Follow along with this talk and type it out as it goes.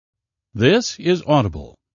This is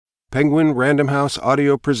Audible. Penguin Random House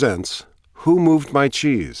Audio presents Who Moved My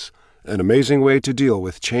Cheese? An Amazing Way to Deal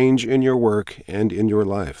with Change in Your Work and in Your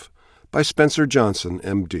Life by Spencer Johnson,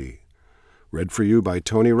 M.D. Read for you by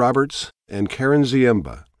Tony Roberts and Karen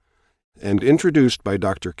Ziemba, and introduced by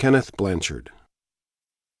Dr. Kenneth Blanchard.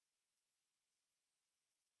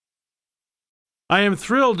 I am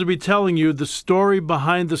thrilled to be telling you the story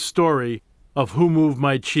behind the story of Who Moved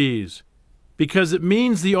My Cheese, because it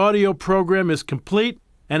means the audio program is complete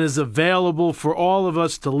and is available for all of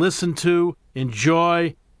us to listen to,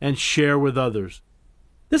 enjoy, and share with others.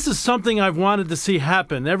 This is something I've wanted to see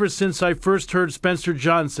happen ever since I first heard Spencer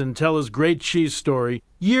Johnson tell his great cheese story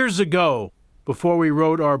years ago, before we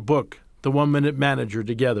wrote our book, The 1 Minute Manager,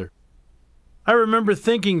 together. I remember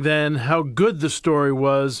thinking then how good the story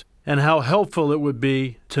was and how helpful it would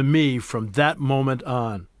be to me from that moment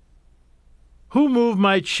on. Who Moved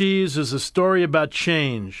My Cheese is a story about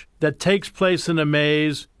change that takes place in a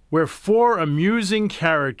maze where 4 amusing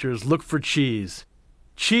characters look for cheese.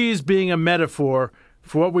 Cheese being a metaphor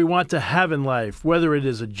for what we want to have in life, whether it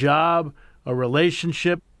is a job, a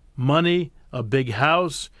relationship, money, a big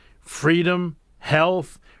house, freedom,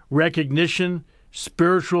 health, recognition,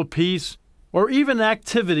 spiritual peace, or even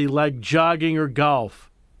activity like jogging or golf.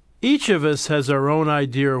 Each of us has our own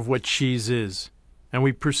idea of what cheese is, and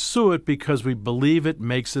we pursue it because we believe it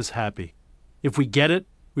makes us happy. If we get it,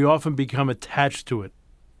 we often become attached to it.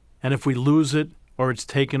 And if we lose it or it's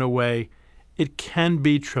taken away, it can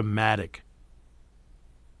be traumatic.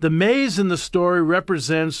 The maze in the story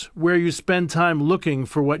represents where you spend time looking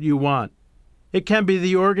for what you want. It can be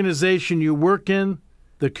the organization you work in,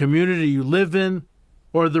 the community you live in,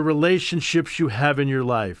 or the relationships you have in your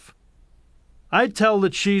life. I tell the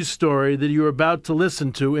cheese story that you're about to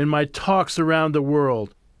listen to in my talks around the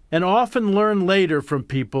world, and often learn later from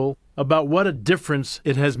people about what a difference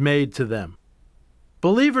it has made to them.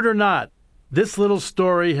 Believe it or not, this little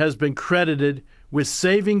story has been credited with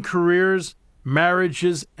saving careers,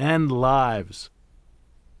 marriages, and lives.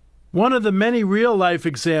 One of the many real-life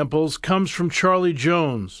examples comes from Charlie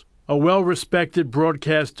Jones, a well-respected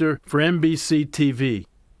broadcaster for NBC TV,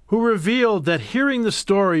 who revealed that hearing the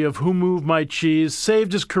story of Who Moved My Cheese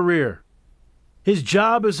saved his career. His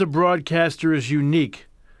job as a broadcaster is unique,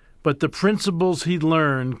 but the principles he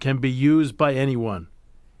learned can be used by anyone.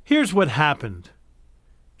 Here's what happened.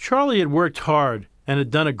 Charlie had worked hard and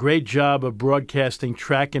had done a great job of broadcasting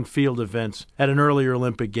track and field events at an earlier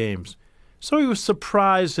Olympic Games. So he was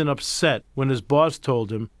surprised and upset when his boss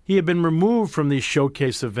told him he had been removed from these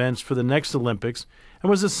showcase events for the next Olympics and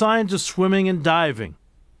was assigned to swimming and diving.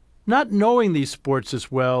 Not knowing these sports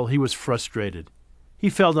as well, he was frustrated.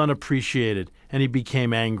 He felt unappreciated, and he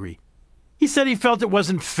became angry. He said he felt it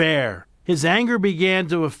wasn't fair. His anger began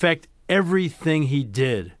to affect everything he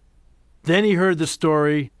did. Then he heard the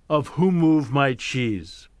story of Who Moved My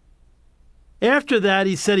Cheese. After that,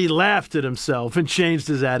 he said he laughed at himself and changed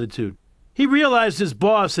his attitude. He realized his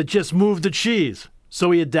boss had just moved the cheese,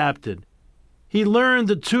 so he adapted. He learned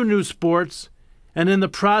the 2 new sports, and in the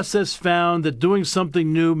process found that doing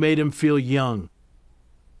something new made him feel young.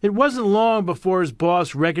 It wasn't long before his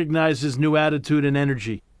boss recognized his new attitude and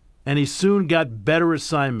energy, and he soon got better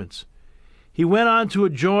assignments. He went on to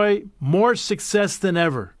enjoy more success than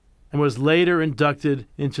ever, and was later inducted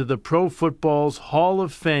into the Pro Football's Hall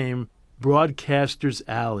of Fame Broadcasters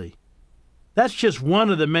Alley. That's just one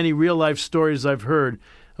of the many real-life stories I've heard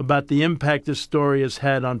about the impact this story has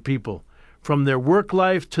had on people, from their work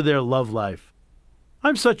life to their love life.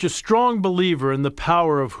 I'm such a strong believer in the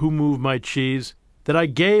power of Who Moved My Cheese that I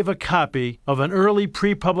gave a copy of an early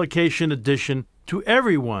pre-publication edition to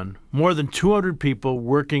everyone, more than 200 people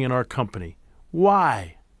working in our company.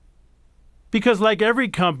 Why? Because like every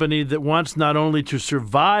company that wants not only to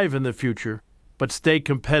survive in the future, but stay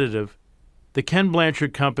competitive, the Ken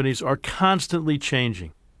Blanchard companies are constantly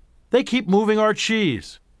changing. They keep moving our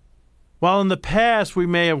cheese. While in the past we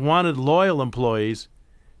may have wanted loyal employees,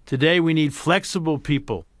 today we need flexible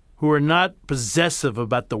people who are not possessive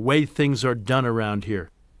about the way things are done around here.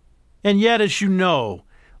 And yet, as you know,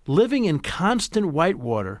 living in constant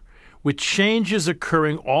whitewater, with changes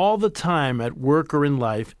occurring all the time at work or in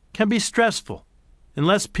life, can be stressful,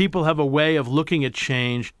 unless people have a way of looking at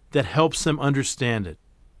change that helps them understand it.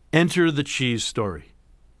 Enter the cheese story.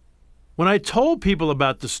 When I told people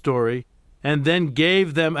about the story and then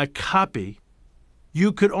gave them a copy,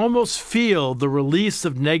 you could almost feel the release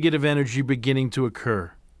of negative energy beginning to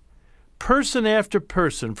occur. Person after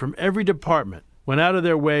person from every department went out of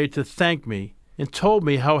their way to thank me and told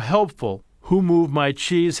me how helpful Who Moved My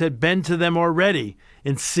Cheese had been to them already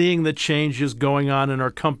in seeing the changes going on in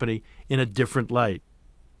our company in a different light.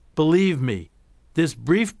 Believe me, this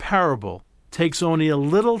brief parable takes only a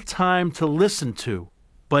little time to listen to,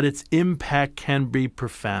 but its impact can be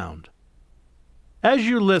profound. As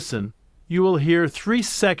you listen, you will hear 3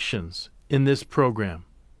 sections in this program.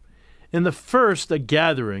 In the first, a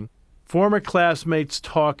gathering, former classmates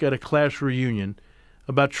talk at a class reunion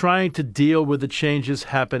about trying to deal with the changes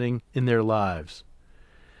happening in their lives.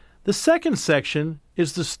 The second section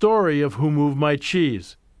is the story of Who Moved My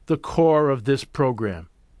Cheese, the core of this program.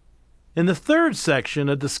 In the third section,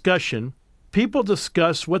 a discussion, people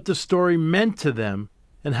discuss what the story meant to them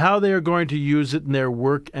and how they are going to use it in their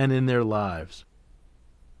work and in their lives.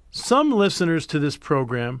 Some listeners to this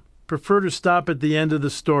program prefer to stop at the end of the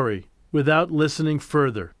story without listening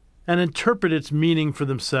further and interpret its meaning for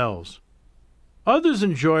themselves. Others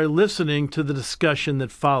enjoy listening to the discussion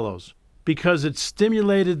that follows because it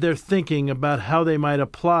stimulated their thinking about how they might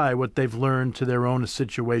apply what they've learned to their own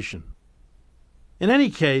situation. In any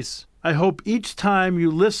case, I hope each time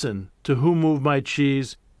you listen to Who Moved My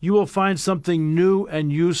Cheese, you will find something new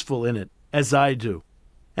and useful in it, as I do,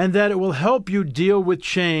 and that it will help you deal with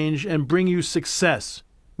change and bring you success,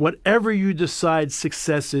 whatever you decide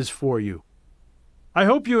success is for you. I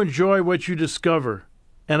hope you enjoy what you discover,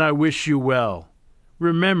 and I wish you well.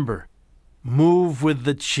 Remember, move with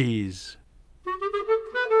the cheese.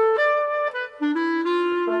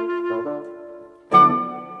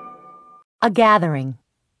 A gathering.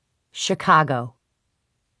 Chicago.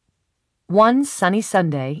 One sunny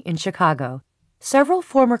Sunday in Chicago, several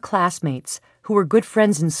former classmates who were good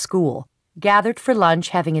friends in school gathered for lunch,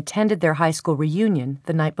 having attended their high school reunion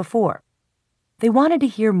the night before. They wanted to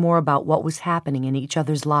hear more about what was happening in each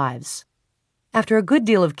other's lives. After a good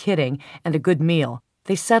deal of kidding and a good meal,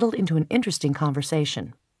 they settled into an interesting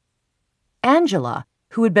conversation. Angela,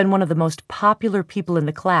 who had been one of the most popular people in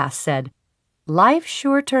the class, said, "Life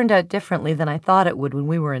sure turned out differently than I thought it would when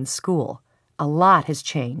we were in school. A lot has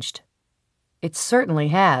changed." "It certainly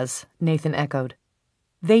has," Nathan echoed.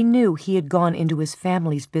 They knew he had gone into his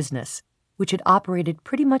family's business, which had operated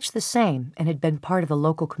pretty much the same and had been part of the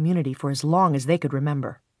local community for as long as they could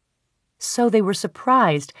remember. So they were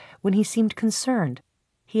surprised when he seemed concerned.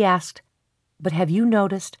 He asked, "But have you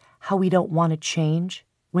noticed how we don't want to change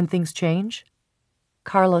when things change?"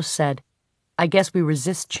 Carlos said, "I guess we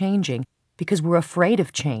resist changing because we're afraid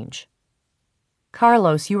of change."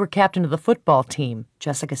 "Carlos, you were captain of the football team,"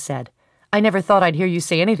 Jessica said. "I never thought I'd hear you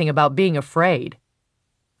say anything about being afraid."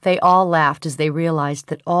 They all laughed as they realized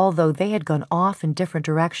that although they had gone off in different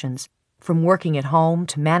directions, from working at home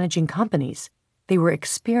to managing companies, they were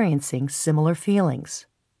experiencing similar feelings.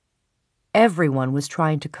 Everyone was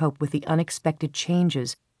trying to cope with the unexpected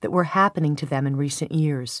changes that were happening to them in recent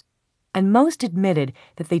years, and most admitted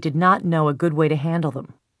that they did not know a good way to handle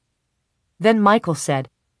them. Then Michael said,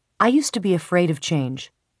 "I used to be afraid of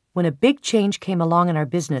change. When a big change came along in our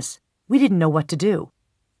business, we didn't know what to do.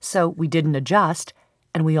 So we didn't adjust,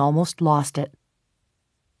 and we almost lost it.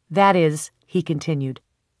 That is," he continued,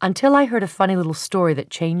 "until I heard a funny little story that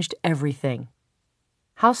changed everything."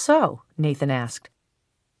 "How so?" Nathan asked.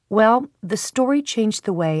 "Well, the story changed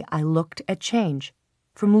the way I looked at change,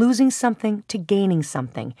 from losing something to gaining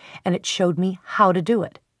something, and it showed me how to do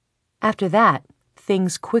it. After that,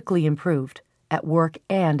 things quickly improved, at work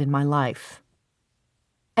and in my life."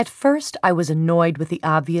 At first, I was annoyed with the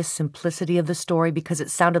obvious simplicity of the story because it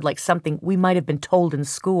sounded like something we might have been told in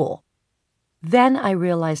school. Then I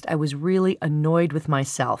realized I was really annoyed with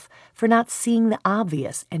myself for not seeing the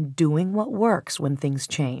obvious and doing what works when things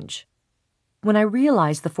change. When I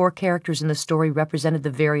realized the 4 characters in the story represented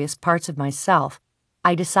the various parts of myself,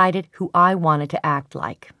 I decided who I wanted to act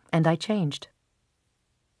like, and I changed.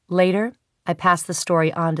 Later, I passed the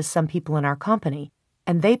story on to some people in our company,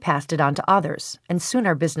 and they passed it on to others, and soon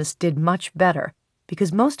our business did much better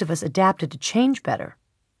because most of us adapted to change better.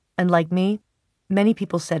 And like me, many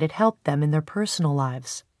people said it helped them in their personal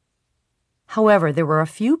lives. However, there were a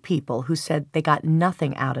few people who said they got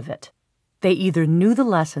nothing out of it. They either knew the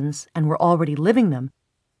lessons and were already living them,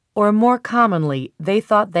 or more commonly, they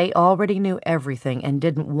thought they already knew everything and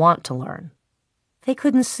didn't want to learn. They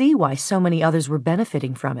couldn't see why so many others were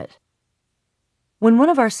benefiting from it. When one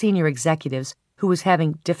of our senior executives, who was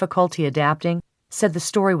having difficulty adapting, said the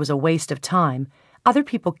story was a waste of time, other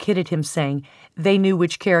people kidded him, saying they knew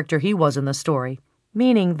which character he was in the story,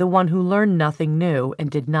 meaning the one who learned nothing new and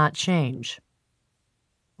did not change.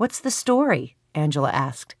 "What's the story?" Angela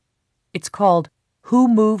asked. "It's called Who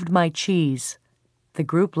Moved My Cheese." The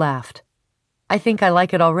group laughed. "I think I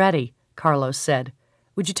like it already," Carlos said.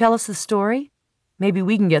 "Would you tell us the story? Maybe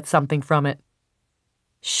we can get something from it."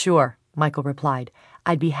 "Sure," Michael replied.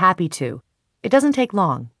 "I'd be happy to. It doesn't take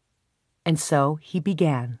long." And so he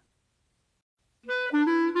began.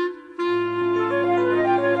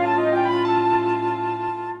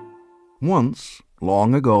 Once,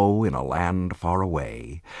 long ago in a land far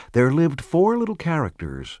away, there lived 4 little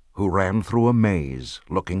characters who ran through a maze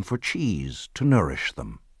looking for cheese to nourish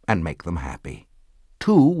them and make them happy.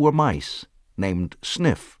 2 were mice, named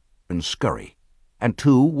Sniff and Scurry, and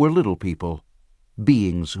 2 were little people,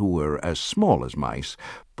 beings who were as small as mice,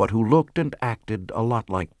 but who looked and acted a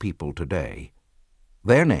lot like people today.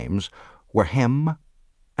 Their names were Hem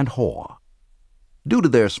and Haw. Due to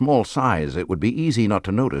their small size, it would be easy not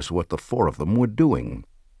to notice what the 4 of them were doing.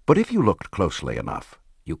 But if you looked closely enough,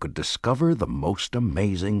 you could discover the most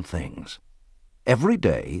amazing things. Every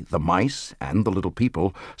day, the mice and the little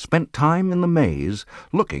people spent time in the maze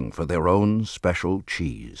looking for their own special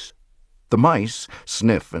cheese. The mice,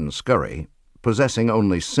 Sniff and Scurry, possessing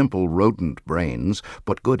only simple rodent brains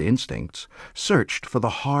but good instincts, searched for the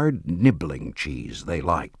hard, nibbling cheese they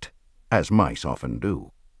liked, as mice often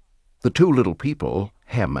do. The 2 little people,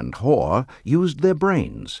 Hem and Haw, used their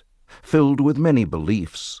brains, filled with many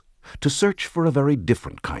beliefs, to search for a very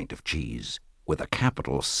different kind of cheese, with a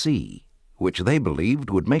capital C, which they believed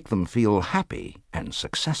would make them feel happy and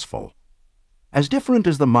successful. As different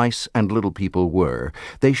as the mice and little people were,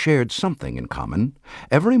 they shared something in common.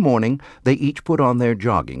 Every morning they each put on their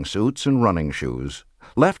jogging suits and running shoes,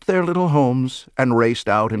 left their little homes, and raced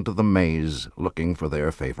out into the maze looking for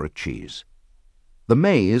their favorite cheese. The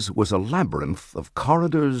maze was a labyrinth of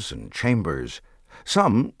corridors and chambers,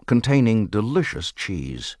 some containing delicious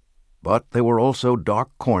cheese, but there were also dark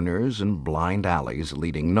corners and blind alleys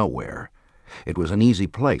leading nowhere. It was an easy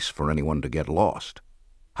place for anyone to get lost.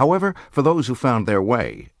 However, for those who found their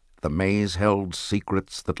way, the maze held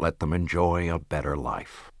secrets that let them enjoy a better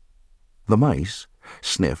life. The mice,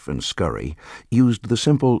 Sniff and Scurry, used the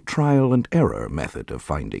simple trial-and-error method of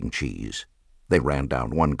finding cheese. They ran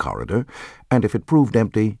down one corridor, and if it proved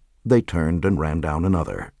empty, they turned and ran down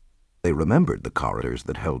another. They remembered the corridors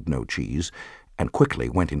that held no cheese, and quickly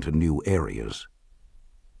went into new areas.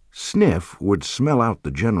 Sniff would smell out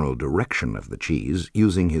the general direction of the cheese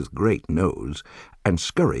using his great nose, and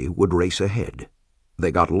Scurry would race ahead.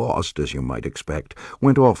 They got lost, as you might expect,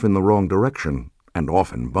 went off in the wrong direction, and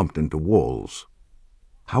often bumped into walls.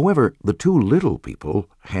 However, the 2 little people,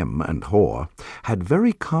 Hem and Haw, had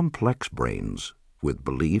very complex brains, with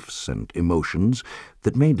beliefs and emotions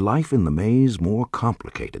that made life in the maze more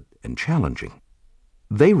complicated and challenging.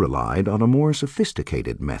 They relied on a more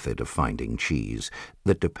sophisticated method of finding cheese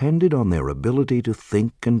that depended on their ability to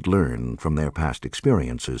think and learn from their past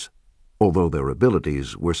experiences, although their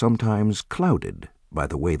abilities were sometimes clouded by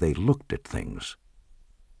the way they looked at things.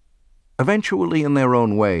 Eventually, in their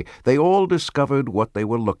own way, they all discovered what they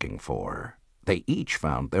were looking for. They each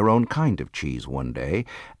found their own kind of cheese one day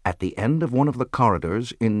at the end of one of the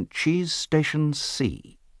corridors in Cheese Station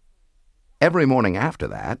C. Every morning after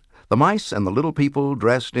that, the mice and the little people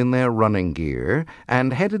dressed in their running gear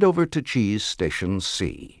and headed over to Cheese Station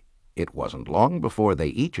C. It wasn't long before they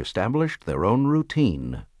each established their own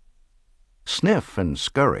routine. Sniff and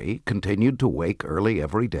Scurry continued to wake early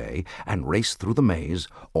every day and race through the maze,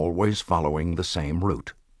 always following the same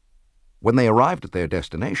route. When they arrived at their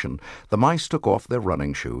destination, the mice took off their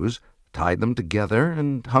running shoes, tied them together,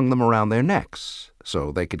 and hung them around their necks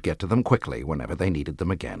so they could get to them quickly whenever they needed them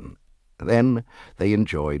again. Then they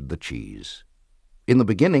enjoyed the cheese. In the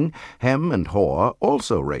beginning, Hem and Haw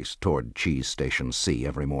also raced toward Cheese Station C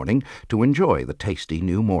every morning to enjoy the tasty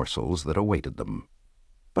new morsels that awaited them.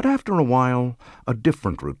 But after a while, a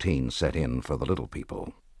different routine set in for the little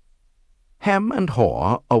people. Hem and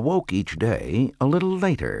Haw awoke each day a little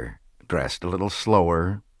later, dressed a little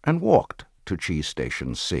slower, and walked to Cheese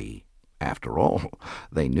Station C. After all,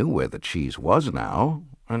 they knew where the cheese was now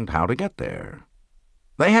and how to get there.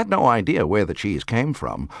 They had no idea where the cheese came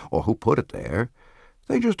from or who put it there.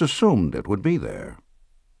 They just assumed it would be there.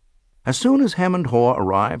 As soon as Hem and Haw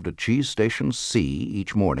arrived at Cheese Station C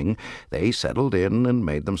each morning, they settled in and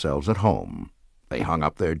made themselves at home. They hung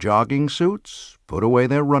up their jogging suits, put away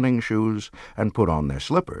their running shoes, and put on their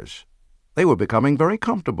slippers. They were becoming very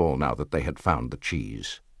comfortable now that they had found the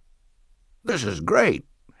cheese. "This is great,"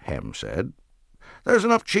 Hem said. "There's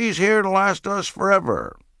enough cheese here to last us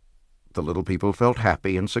forever." The little people felt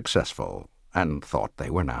happy and successful, and thought they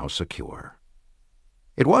were now secure.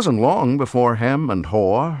 It wasn't long before Hem and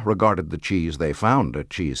Haw regarded the cheese they found at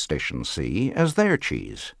Cheese Station C as their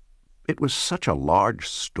cheese. It was such a large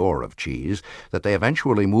store of cheese that they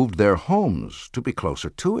eventually moved their homes to be closer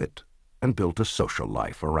to it and built a social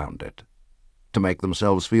life around it. To make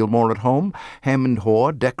themselves feel more at home, Hem and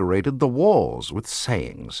Haw decorated the walls with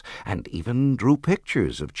sayings and even drew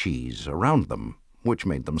pictures of cheese around them, which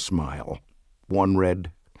made them smile. One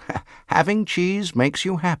read, "Having cheese makes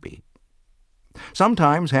you happy."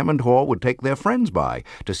 Sometimes Hem and Haw would take their friends by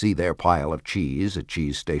to see their pile of cheese at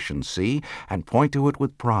Cheese Station C and point to it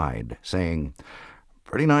with pride, saying,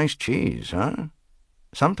 "Pretty nice cheese, huh?"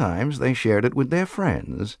 Sometimes they shared it with their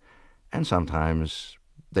friends, and sometimes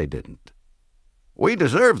they didn't. "We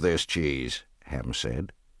deserve this cheese," Hem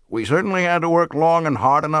said. "We certainly had to work long and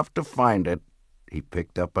hard enough to find it." He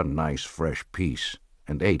picked up a nice fresh piece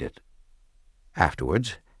and ate it.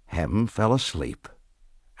 Afterwards, Hem fell asleep,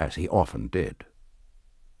 as he often did.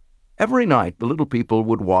 Every night the little people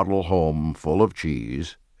would waddle home full of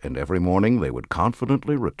cheese, and every morning they would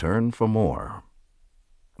confidently return for more.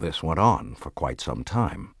 This went on for quite some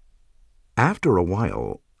time. After a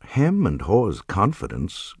while, Hem and Haw's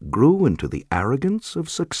confidence grew into the arrogance of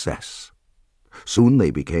success. Soon they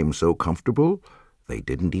became so comfortable they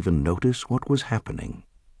didn't even notice what was happening.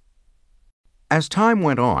 As time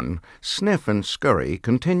went on, Sniff and Scurry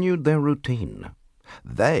continued their routine.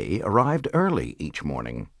 They arrived early each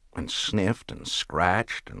morning, and sniffed and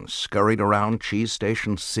scratched and scurried around Cheese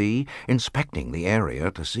Station C, inspecting the area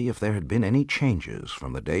to see if there had been any changes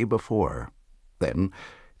from the day before. Then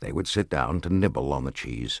they would sit down to nibble on the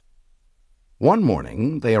cheese. One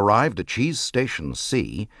morning they arrived at Cheese Station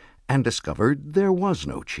C and discovered there was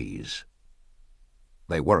no cheese.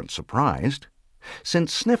 They weren't surprised.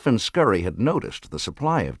 Since Sniff and Scurry had noticed the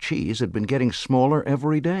supply of cheese had been getting smaller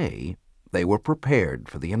every day, they were prepared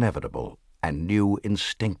for the inevitable and knew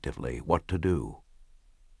instinctively what to do.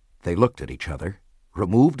 They looked at each other,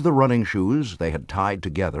 removed the running shoes they had tied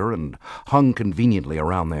together and hung conveniently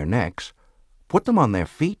around their necks, put them on their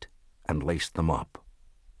feet, and laced them up.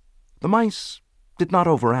 The mice did not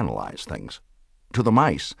overanalyze things. To the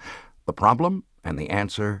mice, the problem and the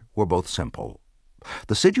answer were both simple.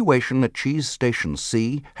 The situation at Cheese Station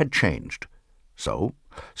C had changed, so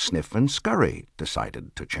Sniff and Scurry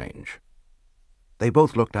decided to change. They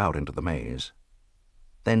both looked out into the maze.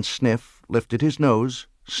 Then Sniff lifted his nose,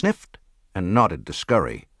 sniffed, and nodded to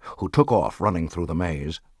Scurry, who took off running through the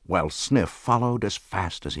maze, while Sniff followed as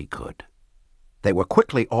fast as he could. They were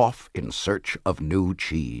quickly off in search of new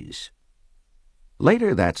cheese.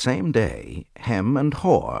 Later that same day, Hem and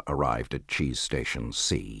Haw arrived at Cheese Station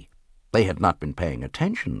C. They had not been paying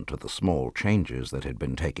attention to the small changes that had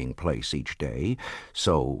been taking place each day,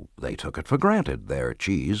 so they took it for granted their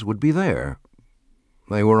cheese would be there.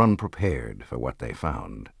 They were unprepared for what they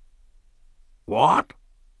found. "What?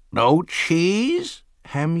 No cheese?"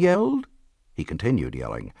 Hem yelled. He continued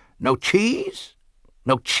yelling, "No cheese?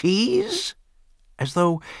 No cheese?" as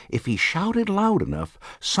though if he shouted loud enough,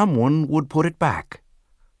 someone would put it back.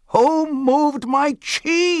 "Who moved my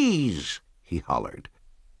cheese?" he hollered.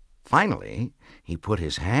 Finally, he put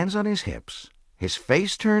his hands on his hips, his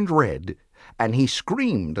face turned red, and he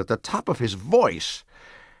screamed at the top of his voice,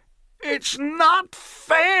 "It's not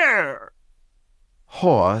fair!"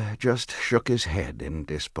 Haw just shook his head in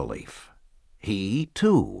disbelief. He,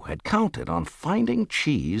 too, had counted on finding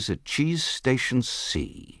cheese at Cheese Station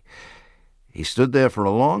C. He stood there for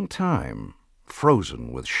a long time,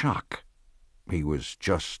 frozen with shock. He was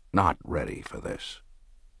just not ready for this.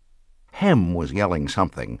 Hem was yelling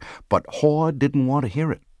something, but Haw didn't want to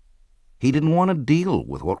hear it. He didn't want to deal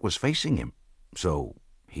with what was facing him, so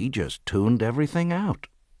he just tuned everything out.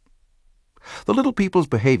 The little people's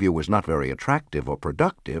behavior was not very attractive or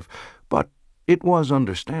productive, but it was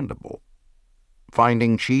understandable.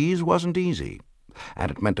 Finding cheese wasn't easy,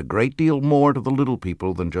 and it meant a great deal more to the little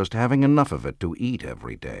people than just having enough of it to eat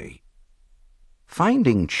every day.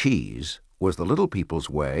 Finding cheese was the little people's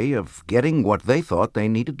way of getting what they thought they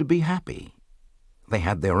needed to be happy. They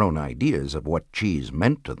had their own ideas of what cheese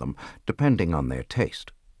meant to them, depending on their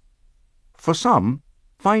taste. For some,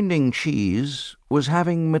 finding cheese was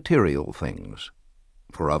having material things.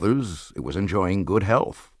 For others, it was enjoying good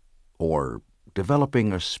health, or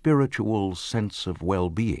developing a spiritual sense of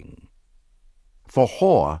well-being. For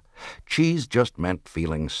Haw, cheese just meant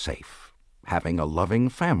feeling safe, having a loving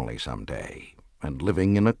family someday, and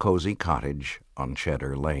living in a cozy cottage on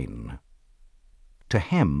Cheddar Lane. To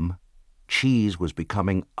Hem, cheese was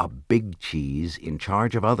becoming a big cheese in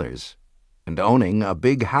charge of others, and owning a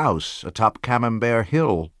big house atop Camembert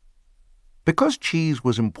Hill. Because cheese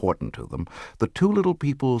was important to them, the two little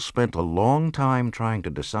people spent a long time trying to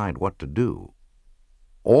decide what to do.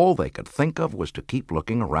 All they could think of was to keep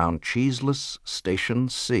looking around Cheeseless Station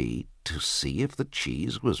C to see if the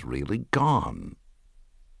cheese was really gone.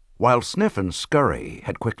 While Sniff and Scurry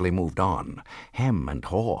had quickly moved on, Hem and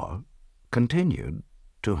Haw continued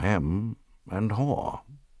to hem and haw.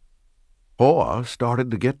 Haw started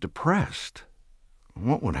to get depressed.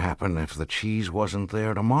 What would happen if the cheese wasn't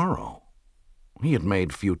there tomorrow? He had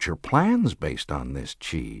made future plans based on this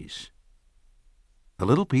cheese. The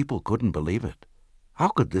little people couldn't believe it. How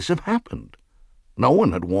could this have happened? No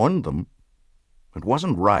one had warned them. It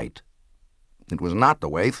wasn't right. It was not the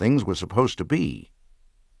way things were supposed to be.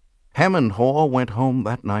 Hem and Haw went home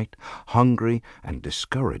that night, hungry and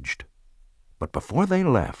discouraged. But before they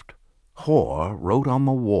left, Haw wrote on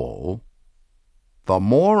the wall, "The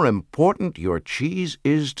more important your cheese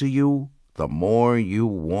is to you, the more you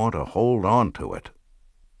want to hold on to it."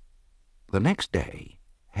 The next day,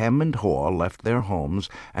 Hem and Haw left their homes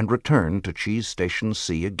and returned to Cheese Station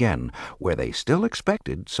C again, where they still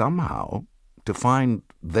expected, somehow, to find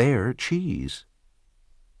their cheese.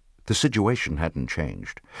 The situation hadn't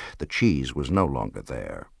changed. The cheese was no longer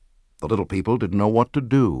there. The little people didn't know what to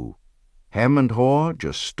do. Hem and Haw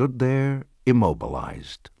just stood there,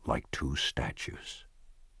 immobilized, like two statues.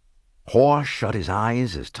 Haw shut his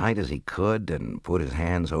eyes as tight as he could and put his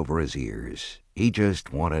hands over his ears. He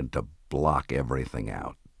just wanted to block everything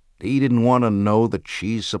out. He didn't want to know the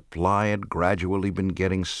cheese supply had gradually been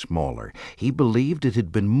getting smaller. He believed it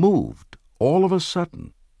had been moved all of a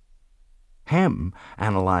sudden. Hem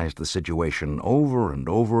analyzed the situation over and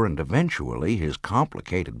over, and eventually his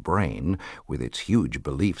complicated brain, with its huge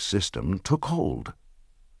belief system, took hold.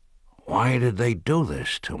 "Why did they do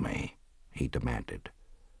this to me?" he demanded.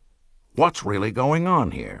 "What's really going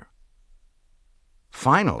on here?"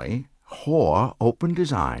 Finally, Haw opened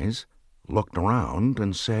his eyes, looked around,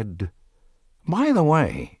 and said, "By the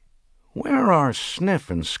way, where are Sniff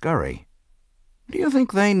and Scurry? Do you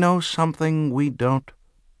think they know something we don't?"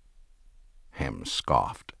 Hem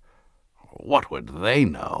scoffed. "What would they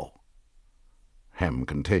know?" Hem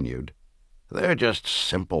continued, "They're just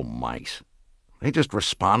simple mice. They just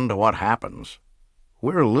respond to what happens.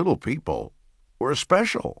 We're little people. We're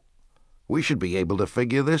special. We should be able to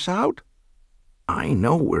figure this out." "I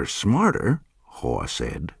know we're smarter," Haw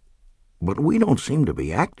said, "but we don't seem to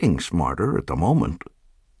be acting smarter at the moment.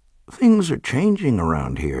 Things are changing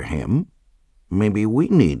around here, Hem. Maybe we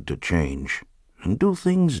need to change and do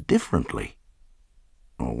things differently."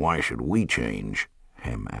 "Why should we change?"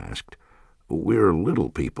 Hem asked. "We're little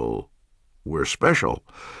people. We're special.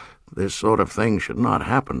 This sort of thing should not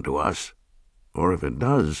happen to us. Or if it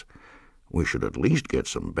does, we should at least get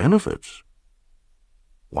some benefits."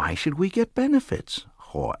 "Why should we get benefits?"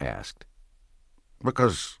 Haw asked.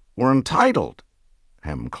 "Because we're entitled,"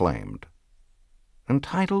 Hem claimed.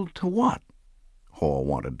 "Entitled to what?" Haw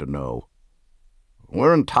wanted to know.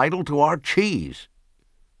 "We're entitled to our cheese."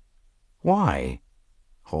 "Why?"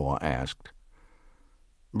 Haw asked.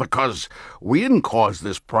 "Because we didn't cause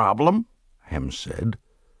this problem," Hem said.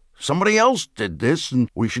 "Somebody else did this, and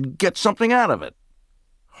we should get something out of it."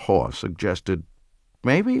 Haw suggested,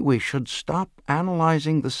 "Maybe we should stop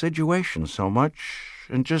analyzing the situation so much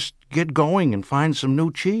and just get going and find some new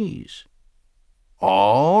cheese."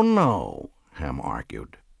 "Oh, no," Hem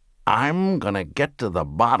argued. "I'm going to get to the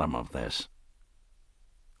bottom of this."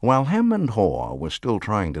 While Hem and Haw were still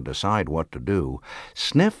trying to decide what to do,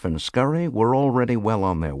 Sniff and Scurry were already well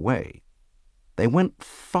on their way. They went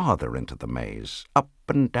farther into the maze, up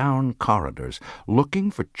and down corridors, looking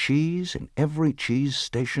for cheese in every cheese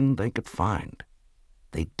station they could find.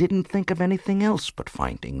 They didn't think of anything else but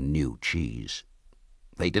finding new cheese.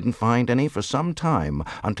 They didn't find any for some time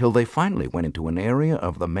until they finally went into an area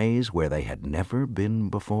of the maze where they had never been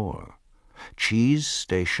before. Cheese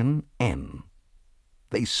Station N.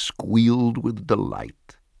 They squealed with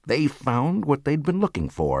delight. They found what they'd been looking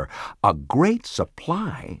for, a great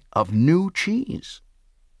supply of new cheese.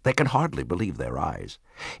 They could hardly believe their eyes.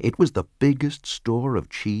 It was the biggest store of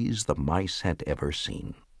cheese the mice had ever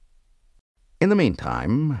seen. In the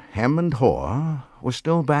meantime, Hem and Haw were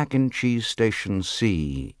still back in Cheese Station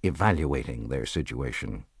C, evaluating their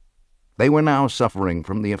situation. They were now suffering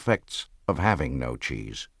from the effects of having no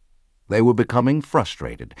cheese. They were becoming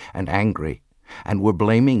frustrated and angry, and were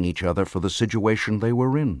blaming each other for the situation they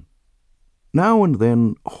were in. Now and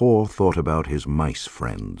then Haw thought about his mice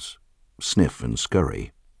friends, Sniff and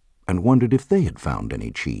Scurry, and wondered if they had found any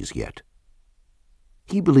cheese yet.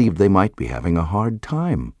 He believed they might be having a hard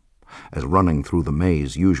time, as running through the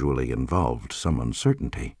maze usually involved some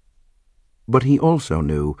uncertainty. But he also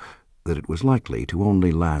knew that it was likely to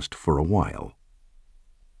only last for a while.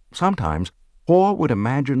 Sometimes Haw would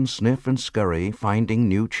imagine Sniff and Scurry finding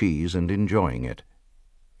new cheese and enjoying it.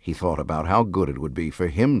 He thought about how good it would be for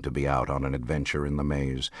him to be out on an adventure in the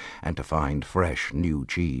maze and to find fresh new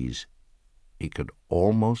cheese. He could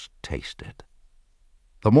almost taste it.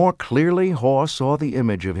 The more clearly Haw saw the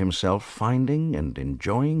image of himself finding and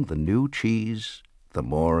enjoying the new cheese, the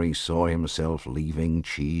more he saw himself leaving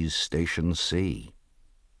Cheese Station C.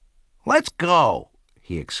 "Let's go!"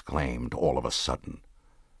 he exclaimed all of a sudden.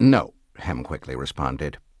 "No," Hem quickly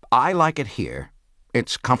responded. "I like it here.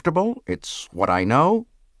 It's comfortable. It's what I know.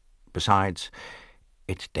 Besides,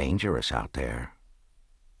 it's dangerous out there."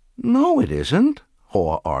 "No, it isn't,"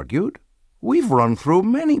 Haw argued. "We've run through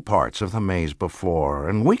many parts of the maze before,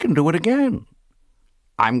 and we can do it again."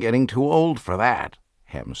 "I'm getting too old for that,"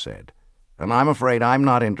 Hem said, "and I'm afraid I'm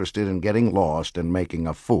not interested in getting lost and making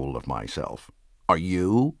a fool of myself. Are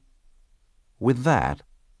you?" With that,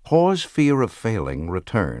 Haw's fear of failing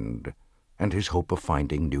returned, and his hope of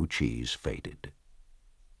finding new cheese faded.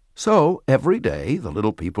 So every day the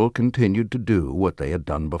little people continued to do what they had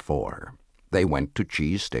done before. They went to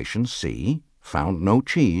Cheese Station C, found no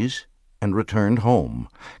cheese, and returned home,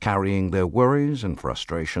 carrying their worries and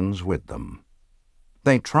frustrations with them.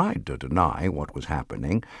 They tried to deny what was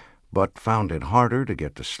happening, but found it harder to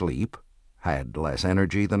get to sleep, had less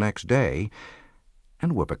energy the next day,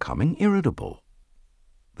 and were becoming irritable.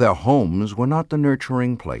 Their homes were not the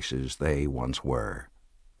nurturing places they once were.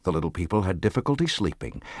 The little people had difficulty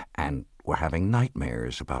sleeping and were having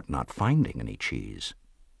nightmares about not finding any cheese.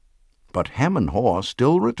 But Hem and Haw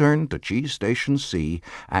still returned to Cheese Station C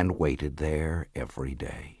and waited there every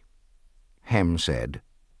day. Hem said,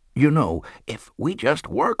 "You know, if we just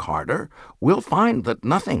work harder, we'll find that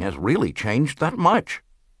nothing has really changed that much.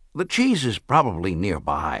 The cheese is probably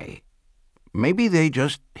nearby. Maybe they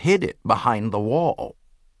just hid it behind the wall."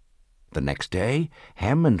 The next day,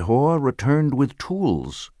 Hem and Haw returned with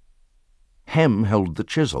tools. Hem held the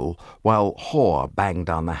chisel, while Haw banged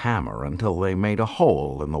on the hammer until they made a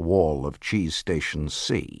hole in the wall of Cheese Station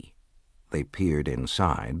C. They peered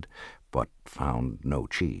inside, but found no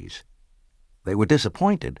cheese. They were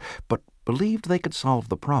disappointed, but believed they could solve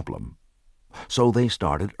the problem. So they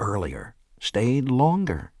started earlier, stayed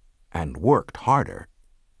longer, and worked harder.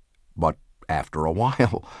 But after a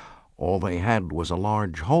while, all they had was a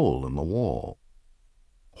large hole in the wall.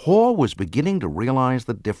 Haw was beginning to realize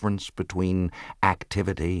the difference between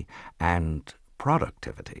activity and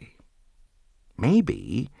productivity.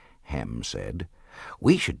 "Maybe," Hem said,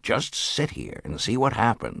 "we should just sit here and see what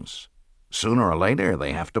happens. Sooner or later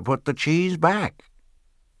they have to put the cheese back."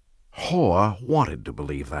 Haw wanted to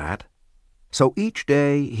believe that. So each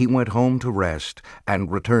day he went home to rest and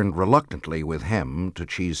returned reluctantly with Hem to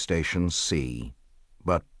Cheese Station C.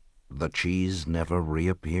 But the cheese never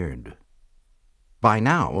reappeared. By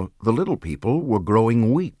now, the little people were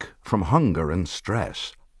growing weak from hunger and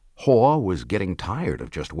stress. Haw was getting tired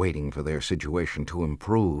of just waiting for their situation to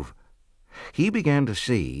improve. He began to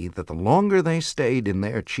see that the longer they stayed in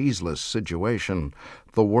their cheeseless situation,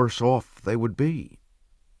 the worse off they would be.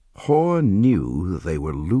 Haw knew they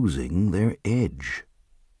were losing their edge.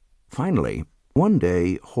 Finally, one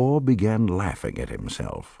day, Haw began laughing at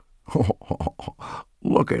himself.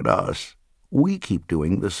 "Look at us. We keep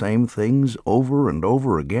doing the same things over and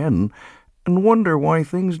over again and wonder why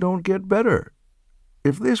things don't get better.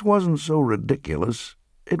 If this wasn't so ridiculous,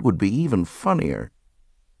 it would be even funnier."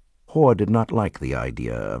 Haw did not like the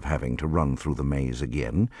idea of having to run through the maze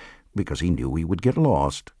again, because he knew he would get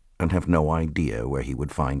lost and have no idea where he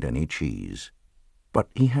would find any cheese. But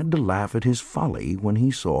he had to laugh at his folly when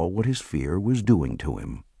he saw what his fear was doing to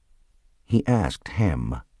him. He asked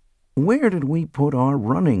Hem, "Where did we put our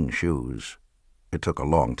running shoes?" It took a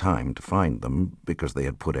long time to find them, because they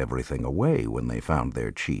had put everything away when they found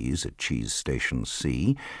their cheese at Cheese Station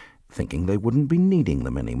C, thinking they wouldn't be needing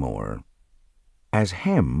them any more. As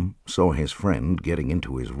Hem saw his friend getting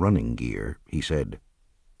into his running gear, he said,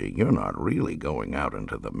 "You're not really going out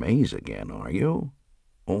into the maze again, are you?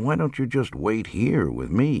 Why don't you just wait here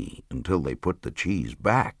with me until they put the cheese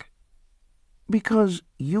back?" "Because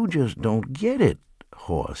you just don't get it,"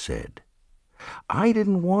 Haw said. "I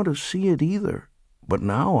didn't want to see it either, but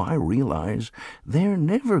now I realize they're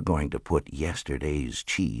never going to put yesterday's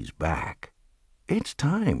cheese back. It's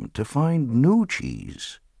time to find new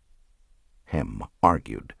cheese." Hem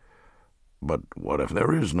argued, "But what if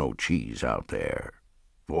there is no cheese out there?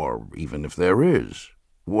 Or even if there is,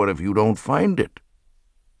 what if you don't find it?"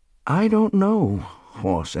 "I don't know,"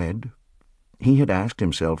 Haw said. He had asked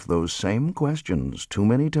himself those same questions too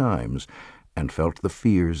many times and felt the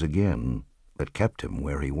fears again that kept him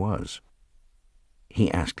where he was.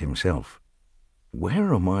 He asked himself,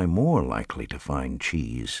 "Where am I more likely to find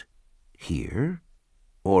cheese? Here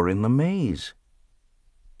or in the maze?"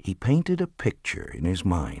 He painted a picture in his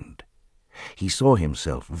mind. He saw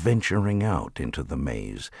himself venturing out into the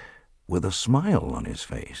maze with a smile on his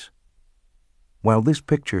face. While this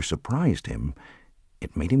picture surprised him,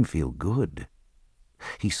 it made him feel good.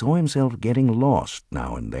 He saw himself getting lost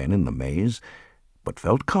now and then in the maze, but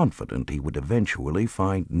felt confident he would eventually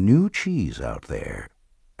find new cheese out there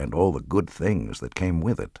and all the good things that came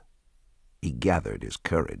with it. He gathered his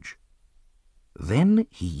courage. Then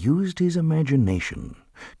he used his imagination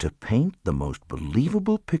to paint the most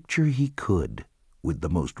believable picture he could, with the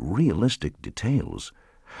most realistic details,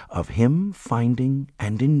 of him finding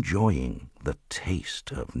and enjoying the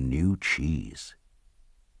taste of new cheese.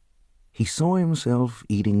 He saw himself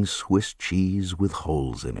eating Swiss cheese with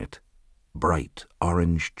holes in it, bright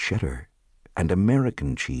orange cheddar, and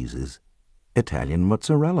American cheeses, Italian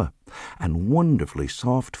mozzarella, and wonderfully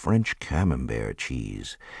soft French camembert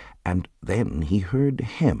cheese. And then he heard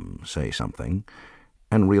Hem say something,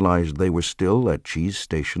 and realized they were still at Cheese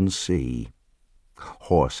Station C.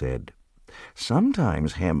 Haw said,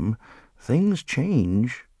 "Sometimes, Hem, things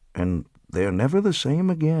change, and they're never the same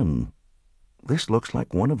again. This looks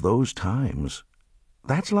like one of those times.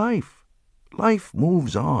 That's life. Life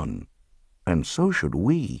moves on, and so should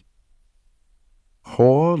we."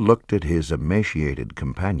 Haw looked at his emaciated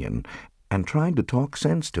companion and tried to talk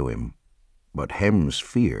sense to him, but Hem's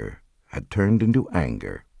fear had turned into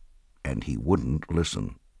anger, and he wouldn't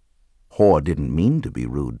listen. Haw didn't mean to be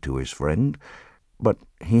rude to his friend, but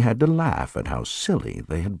he had to laugh at how silly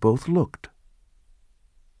they had both looked.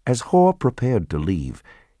 As Haw prepared to leave,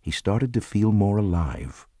 he started to feel more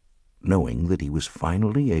alive, knowing that he was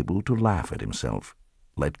finally able to laugh at himself,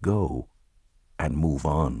 let go, and move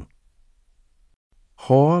on.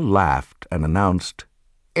 Haw laughed and announced,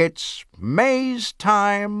 "It's maze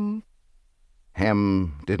time."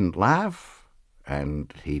 Hem didn't laugh,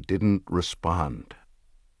 and he didn't respond.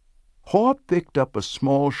 Haw picked up a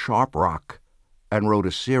small sharp rock and wrote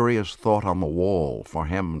a serious thought on the wall for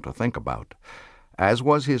Hem to think about. As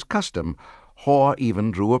was his custom, Haw even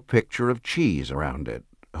drew a picture of cheese around it,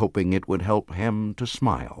 hoping it would help Hem to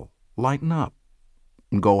smile, lighten up,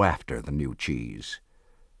 and go after the new cheese.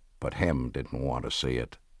 But Hem didn't want to see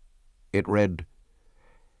it. It read,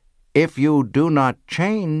 "If you do not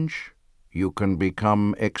change, you can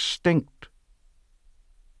become extinct."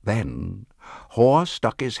 Then Haw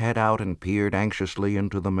stuck his head out and peered anxiously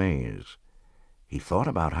into the maze. He thought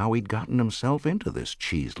about how he'd gotten himself into this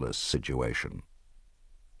cheeseless situation.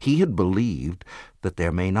 He had believed that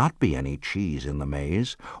there may not be any cheese in the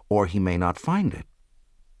maze, or he may not find it.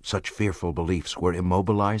 Such fearful beliefs were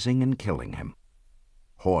immobilizing and killing him.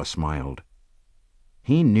 Haw smiled.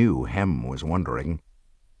 He knew Hem was wondering,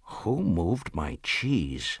 "Who moved my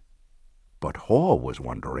cheese?" But Haw was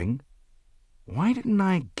wondering, "Why didn't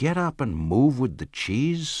I get up and move with the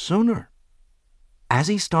cheese sooner?" As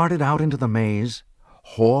he started out into the maze,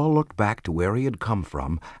 Haw looked back to where he had come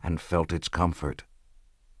from and felt its comfort.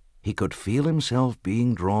 He could feel himself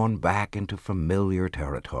being drawn back into familiar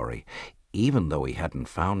territory, even though he hadn't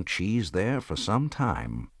found cheese there for some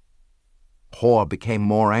time. Haw became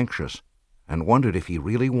more anxious and wondered if he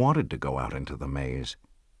really wanted to go out into the maze.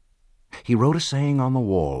 He wrote a saying on the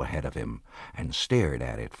wall ahead of him and stared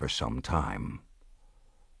at it for some time.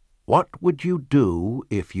 "What would you do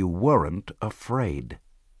if you weren't afraid?"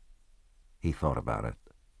 He thought about it.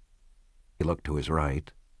 He looked to his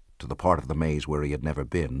right, to the part of the maze where he had never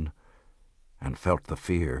been, and felt the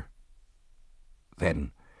fear.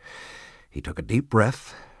 Then he took a deep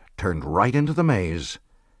breath, turned right into the maze,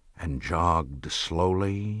 and jogged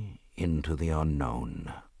slowly into the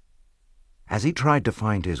unknown. As he tried to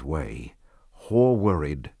find his way, Haw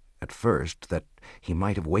worried, at first, that he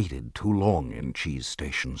might have waited too long in Cheese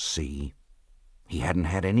Station C. He hadn't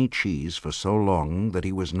had any cheese for so long that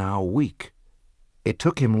he was now weak. It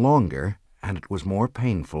took him longer, and it was more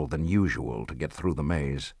painful than usual to get through the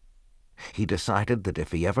maze. He decided that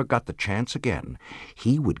if he ever got the chance again,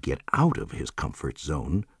 he would get out of his comfort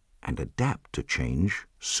zone and adapt to change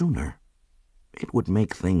sooner. It would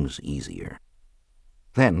make things easier.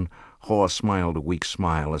 Then Haw smiled a weak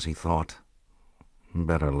smile as he thought,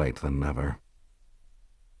 "Better late than never."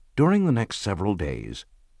 During the next several days,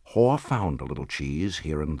 Haw found a little cheese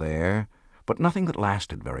here and there, but nothing that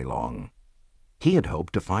lasted very long. He had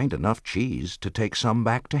hoped to find enough cheese to take some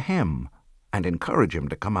back to Hem and encourage him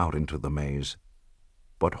to come out into the maze.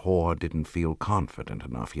 But Haw didn't feel confident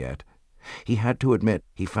enough yet. He had to admit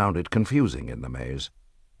he found it confusing in the maze.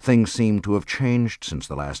 Things seemed to have changed since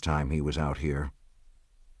the last time he was out here.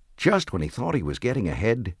 Just when he thought he was getting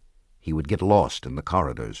ahead, he would get lost in the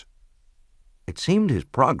corridors. It seemed his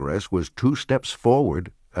progress was 2 steps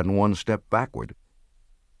forward and 1 step backward.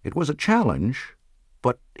 It was a challenge,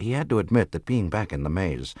 but he had to admit that being back in the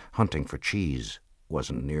maze, hunting for cheese,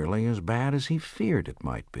 wasn't nearly as bad as he feared it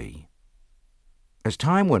might be. As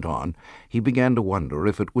time went on, he began to wonder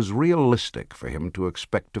if it was realistic for him to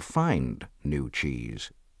expect to find new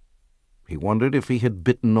cheese. He wondered if he had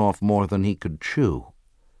bitten off more than he could chew.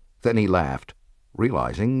 Then he laughed,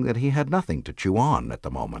 realizing that he had nothing to chew on at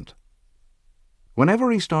the moment.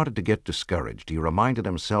 Whenever he started to get discouraged, he reminded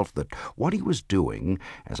himself that what he was doing,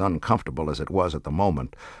 as uncomfortable as it was at the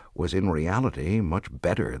moment, was in reality much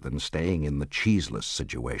better than staying in the cheeseless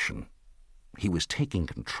situation. He was taking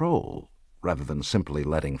control rather than simply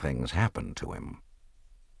letting things happen to him.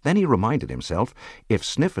 Then he reminded himself, if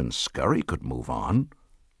Sniff and Scurry could move on,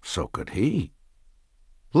 so could he.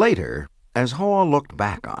 Later, as Haw looked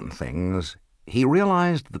back on things, he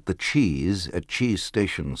realized that the cheese at Cheese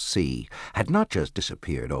Station C had not just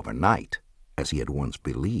disappeared overnight, as he had once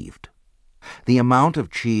believed. The amount of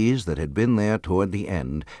cheese that had been there toward the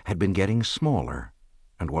end had been getting smaller,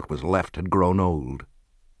 and what was left had grown old.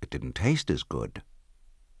 It didn't taste as good.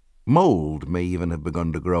 Mold may even have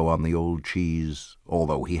begun to grow on the old cheese,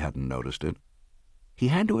 although he hadn't noticed it. He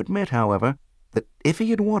had to admit, however, that if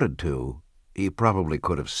he had wanted to, he probably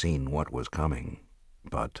could have seen what was coming.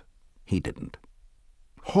 But he didn't.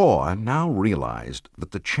 Haw now realized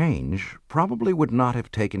that the change probably would not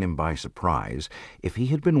have taken him by surprise if he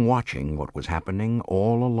had been watching what was happening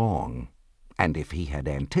all along, and if he had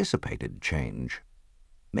anticipated change.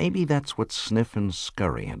 Maybe that's what Sniff and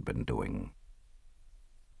Scurry had been doing.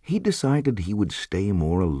 He decided he would stay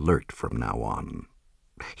more alert from now on.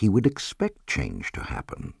 He would expect change to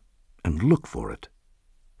happen and look for it.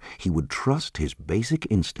 He would trust his basic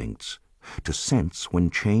instincts to sense when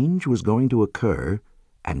change was going to occur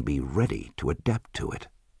and be ready to adapt to it.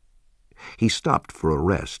 He stopped for a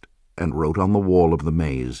rest and wrote on the wall of the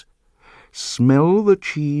maze, "Smell the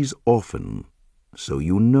cheese often, so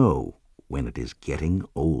you know when it is getting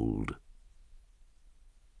old."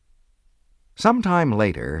 Some time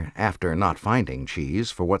later, after not finding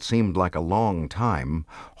cheese for what seemed like a long time,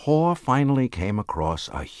 Haw finally came across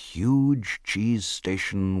a huge cheese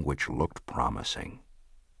station which looked promising.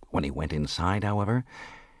 When he went inside, however,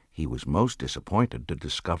 he was most disappointed to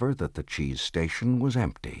discover that the cheese station was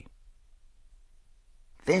empty.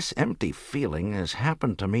 "This empty feeling has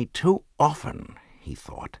happened to me too often," he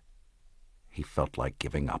thought. He felt like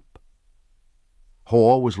giving up.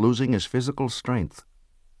 Haw was losing his physical strength.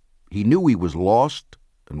 He knew he was lost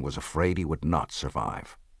and was afraid he would not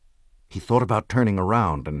survive. He thought about turning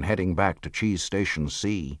around and heading back to Cheese Station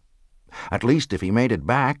C. At least if he made it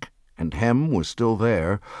back, and Hem was still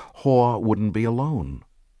there, Haw wouldn't be alone.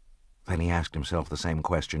 Then he asked himself the same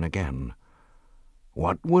question again.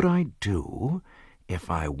 What would I do if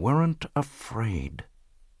I weren't afraid?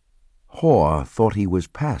 Haw thought he was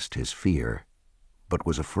past his fear, but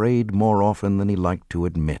was afraid more often than he liked to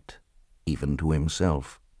admit, even to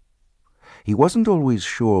himself. He wasn't always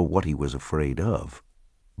sure what he was afraid of,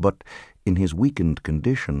 but in his weakened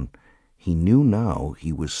condition, he knew now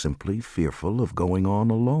he was simply fearful of going on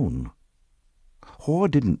alone. Haw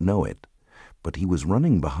didn't know it, but he was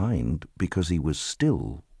running behind because he was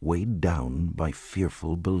still weighed down by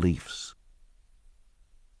fearful beliefs.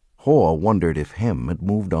 Haw wondered if Hem had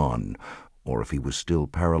moved on, or if he was still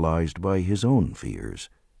paralyzed by his own fears.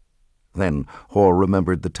 Then Haw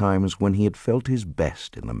remembered the times when he had felt his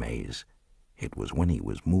best in the maze. It was when he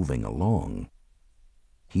was moving along.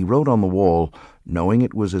 He wrote on the wall, knowing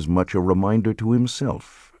it was as much a reminder to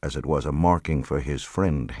himself as it was a marking for his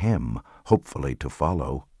friend Hem, hopefully to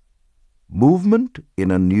follow. Movement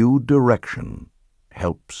in a new direction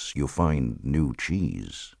helps you find new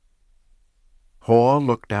cheese. Haw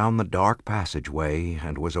looked down the dark passageway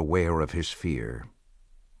and was aware of his fear.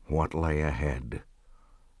 What lay ahead?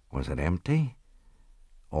 Was it empty?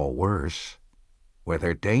 Or worse, were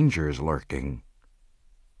there dangers lurking?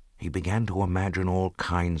 He began to imagine all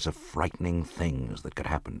kinds of frightening things that could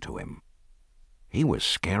happen to him. He was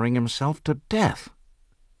scaring himself to death.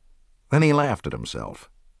 Then he laughed at himself.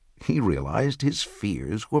 He realized his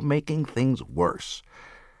fears were making things worse.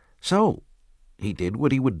 So he did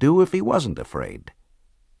what he would do if he wasn't afraid.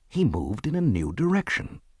 He moved in a new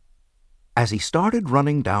direction. As he started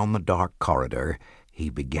running down the dark corridor,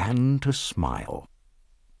 he began to smile.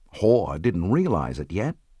 Haw didn't realize it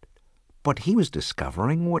yet, but he was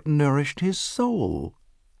discovering what nourished his soul.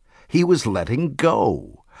 He was letting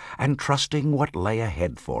go and trusting what lay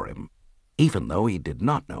ahead for him, even though he did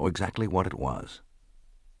not know exactly what it was.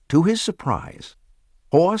 To his surprise,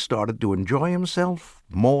 Haw started to enjoy himself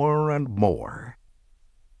more and more.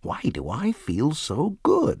 Why do I feel so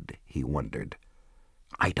good? He wondered.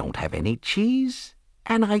 I don't have any cheese,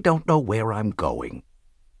 and I don't know where I'm going.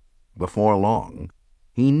 Before long,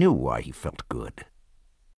 he knew why he felt good.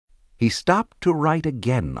 He stopped to write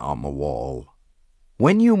again on the wall,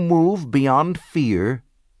 When you move beyond fear,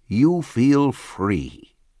 you feel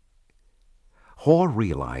free. Haw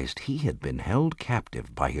realized he had been held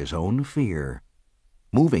captive by his own fear.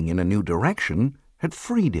 Moving in a new direction had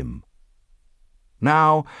freed him.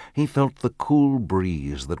 Now he felt the cool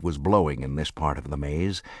breeze that was blowing in this part of the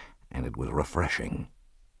maze, and it was refreshing.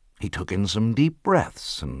 He took in some deep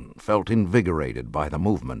breaths and felt invigorated by the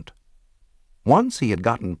movement. Once he had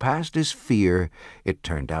gotten past his fear, it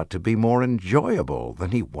turned out to be more enjoyable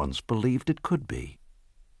than he once believed it could be.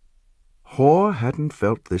 Haw hadn't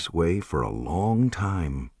felt this way for a long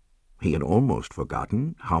time. He had almost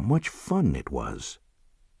forgotten how much fun it was.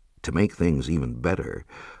 To make things even better,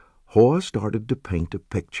 Haw started to paint a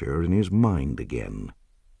picture in his mind again.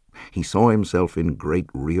 He saw himself in great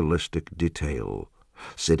realistic detail,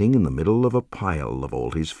 sitting in the middle of a pile of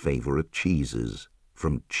all his favorite cheeses,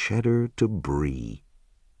 from cheddar to brie.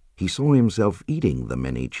 He saw himself eating the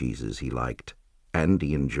many cheeses he liked, and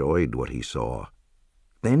he enjoyed what he saw.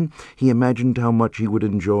 Then he imagined how much he would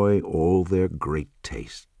enjoy all their great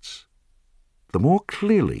tastes. The more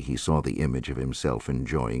clearly he saw the image of himself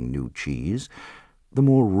enjoying new cheese, the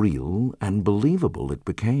more real and believable it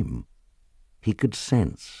became. He could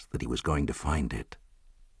sense that he was going to find it.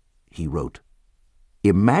 He wrote,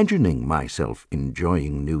 "Imagining myself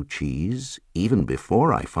enjoying new cheese, even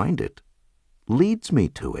before I find it, leads me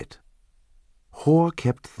to it." Haw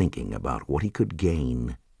kept thinking about what he could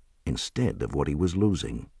gain instead of what he was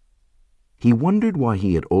losing. He wondered why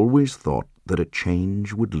he had always thought that a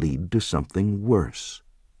change would lead to something worse.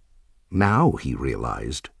 Now he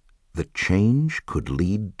realized that change could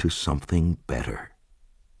lead to something better.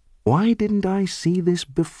 Why didn't I see this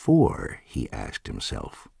before? He asked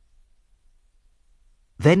himself.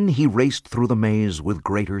 Then he raced through the maze with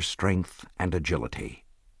greater strength and agility.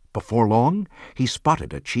 Before long, he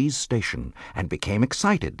spotted a cheese station and became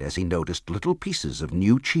excited as he noticed little pieces of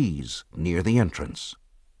new cheese near the entrance.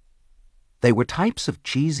 They were types of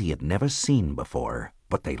cheese he had never seen before,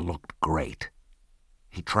 but they looked great.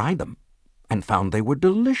 He tried them and found they were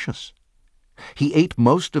delicious. He ate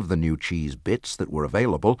most of the new cheese bits that were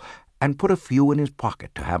available and put a few in his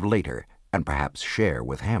pocket to have later and perhaps share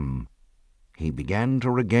with Hem. He began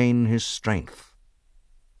to regain his strength.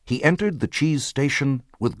 He entered the cheese station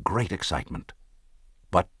with great excitement.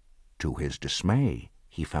 But to his dismay,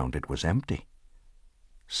 he found it was empty.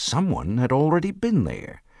 Someone had already been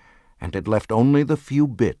there and had left only the few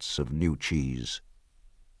bits of new cheese.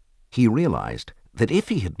 He realized that if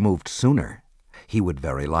he had moved sooner, he would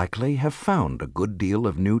very likely have found a good deal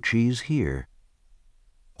of new cheese here.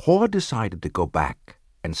 Haw decided to go back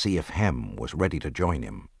and see if Hem was ready to join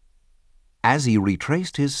him. As he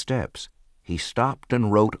retraced his steps, he stopped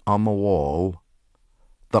and wrote on the wall,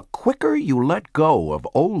 "The quicker you let go of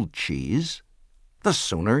old cheese, the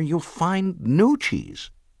sooner you'll find new cheese."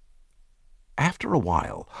 After a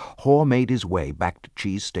while, Haw made his way back to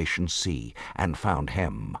Cheese Station C and found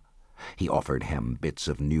Hem. He offered Hem bits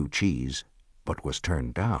of new cheese, but was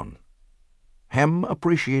turned down. Hem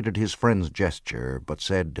appreciated his friend's gesture, but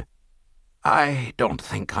said, "I don't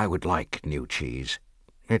think I would like new cheese.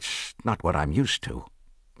 It's not what I'm used to.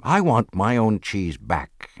 I want my own cheese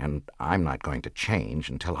back, and I'm not going to change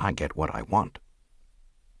until I get what I want."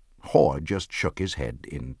 Haw just shook his head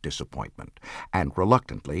in disappointment, and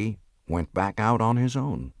reluctantly went back out on his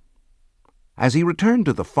own. As he returned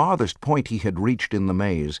to the farthest point he had reached in the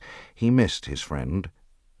maze, he missed his friend,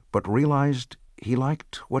 but realized he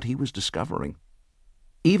liked what he was discovering.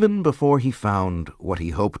 Even before he found what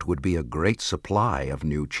he hoped would be a great supply of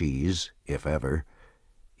new cheese, if ever,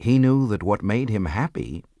 he knew that what made him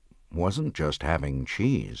happy wasn't just having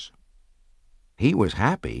cheese. He was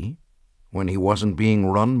happy when he wasn't being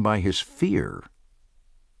run by his fear.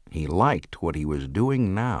 He liked what he was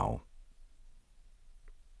doing now.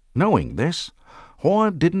 Knowing this, Haw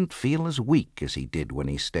didn't feel as weak as he did when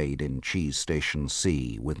he stayed in Cheese Station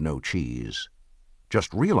C with no cheese.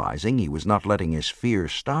 Just realizing he was not letting his fear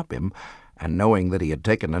stop him, and knowing that he had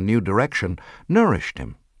taken a new direction, nourished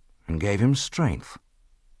him and gave him strength.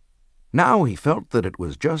 Now he felt that it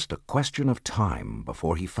was just a question of time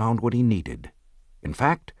before he found what he needed. In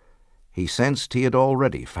fact, he sensed he had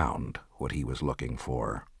already found what he was looking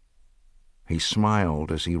for. He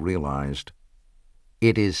smiled as he realized,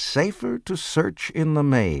 "It is safer to search in the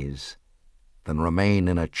maze than remain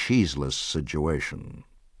in a cheeseless situation."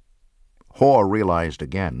 Haw realized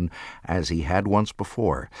again, as he had once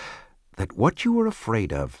before, that what you are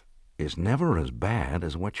afraid of is never as bad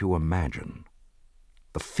as what you imagine.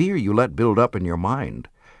 The fear you let build up in your mind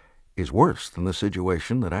is worse than the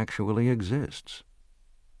situation that actually exists.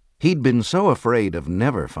 He'd been so afraid of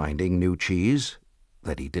never finding new cheese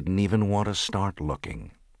that he didn't even want to start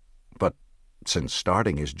looking. But since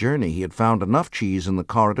starting his journey, he had found enough cheese in the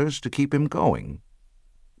corridors to keep him going.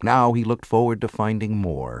 Now he looked forward to finding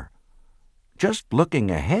more. Just looking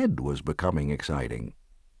ahead was becoming exciting.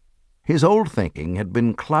 His old thinking had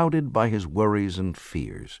been clouded by his worries and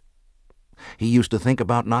fears. He used to think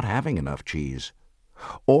about not having enough cheese,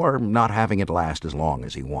 or not having it last as long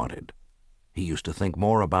as he wanted. He used to think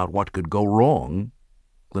more about what could go wrong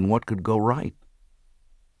than what could go right.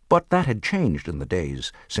 But that had changed in the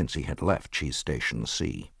days since he had left Cheese Station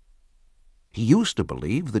C. He used to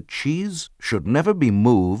believe that cheese should never be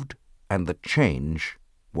moved and that change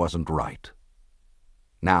wasn't right.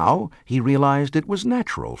 Now he realized it was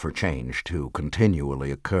natural for change to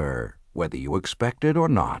continually occur, whether you expect it or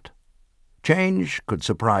not. Change could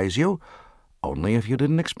surprise you only if you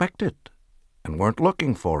didn't expect it and weren't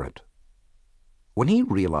looking for it. When he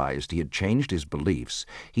realized he had changed his beliefs,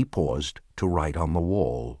 he paused to write on the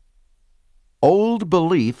wall, "Old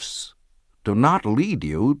beliefs do not lead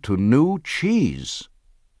you to new cheese."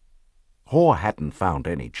 Haw hadn't found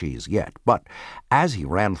any cheese yet, but as he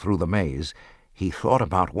ran through the maze, he thought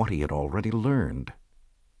about what he had already learned.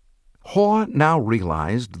 Haw now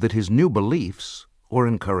realized that his new beliefs were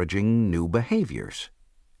encouraging new behaviors.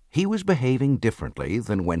 He was behaving differently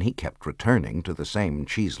than when he kept returning to the same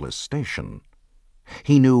cheeseless station.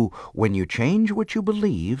 He knew when you change what you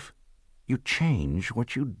believe, you change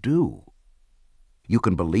what you do. You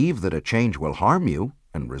can believe that a change will harm you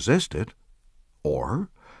and resist it, or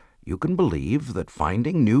you can believe that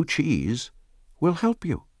finding new cheese will help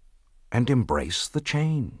you and embrace the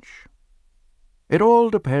change. It all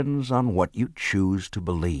depends on what you choose to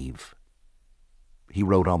believe. He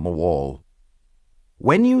wrote on the wall,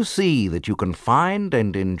 "When you see that you can find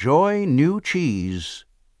and enjoy new cheese,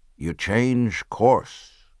 you change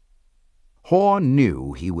course." Haw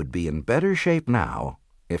knew he would be in better shape now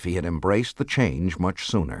if he had embraced the change much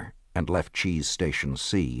sooner and left Cheese Station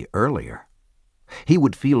C earlier. He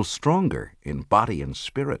would feel stronger in body and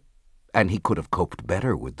spirit, and he could have coped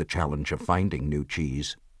better with the challenge of finding new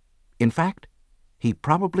cheese. In fact, he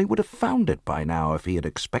probably would have found it by now if he had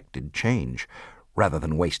expected change, rather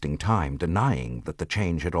than wasting time denying that the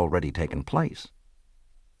change had already taken place.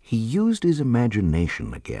 He used his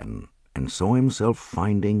imagination again and saw himself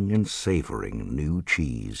finding and savoring new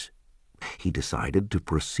cheese. He decided to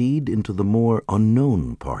proceed into the more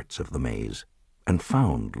unknown parts of the maze and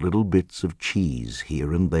found little bits of cheese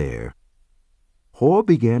here and there. Haw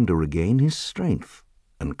began to regain his strength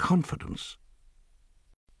and confidence.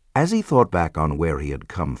 As he thought back on where he had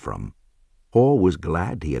come from, Haw was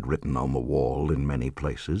glad he had written on the wall in many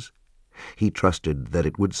places. He trusted that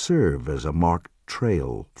it would serve as a marked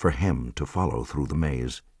trail for him to follow through the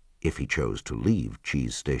maze if he chose to leave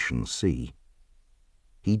Cheese Station C.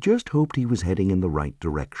 He just hoped he was heading in the right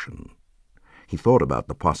direction. He thought about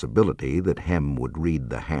the possibility that Hem would read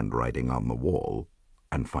the handwriting on the wall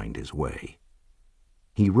and find his way.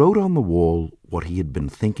 He wrote on the wall what he had been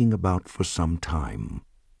thinking about for some time.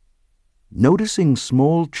 Noticing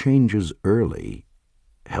small changes early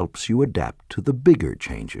helps you adapt to the bigger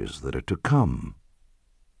changes that are to come.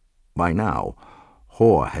 By now,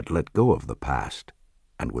 Haw had let go of the past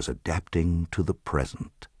and was adapting to the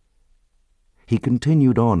present. He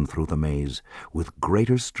continued on through the maze with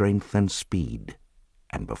greater strength and speed,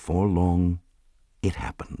 and before long, it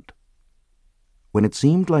happened. When it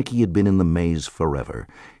seemed like he had been in the maze forever,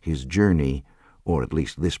 his journey, or at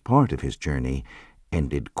least this part of his journey,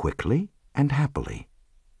 ended quickly and happily.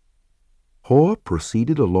 Haw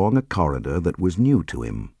proceeded along a corridor that was new to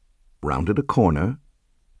him, rounded a corner,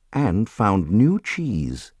 and found new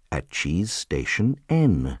cheese at Cheese Station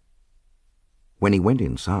N. When he went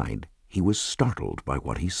inside, he was startled by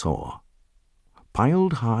what he saw.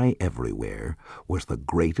 Piled high everywhere was the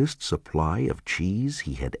greatest supply of cheese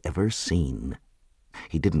he had ever seen.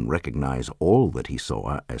 He didn't recognize all that he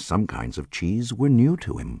saw, as some kinds of cheese were new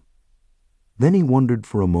to him. Then he wondered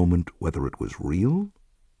for a moment whether it was real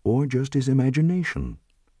or just his imagination,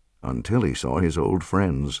 until he saw his old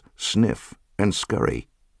friends, Sniff and Scurry.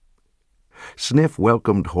 Sniff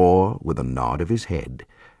welcomed Haw with a nod of his head,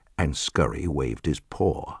 and Scurry waved his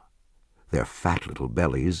paw. Their fat little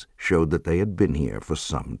bellies showed that they had been here for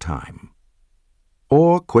some time.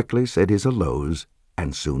 Haw quickly said his hellos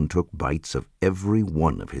and soon took bites of every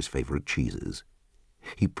one of his favorite cheeses.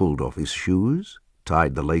 He pulled off his shoes,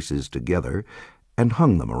 tied the laces together, and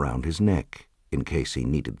hung them around his neck in case he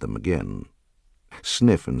needed them again.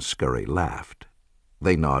 Sniff and Scurry laughed.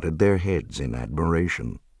 They nodded their heads in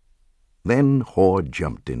admiration. Then Haw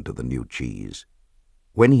jumped into the new cheese.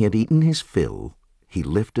 When he had eaten his fill, he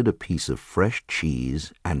lifted a piece of fresh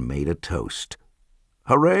cheese and made a toast.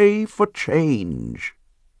 Hooray for change!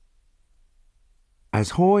 As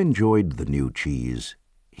Haw enjoyed the new cheese,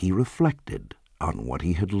 he reflected on what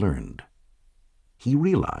he had learned. He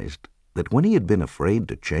realized that when he had been afraid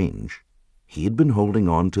to change, he had been holding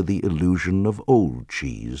on to the illusion of old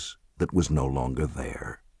cheese that was no longer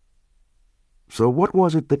there. So what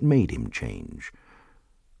was it that made him change?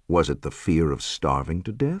 Was it the fear of starving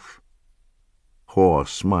to death? Haw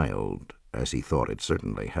smiled, as he thought it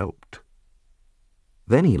certainly helped.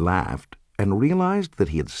 Then he laughed and realized that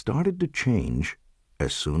he had started to change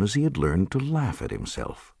as soon as he had learned to laugh at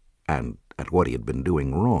himself and at what he had been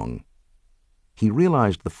doing wrong. He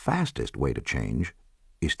realized the fastest way to change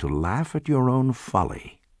is to laugh at your own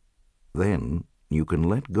folly. Then you can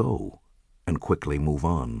let go and quickly move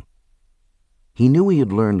on. He knew he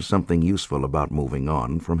had learned something useful about moving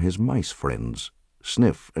on from his mice friends,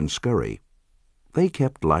 Sniff and Scurry. They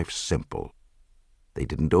kept life simple. They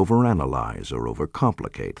didn't overanalyze or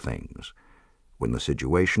overcomplicate things. When the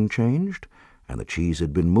situation changed and the cheese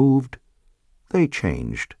had been moved, they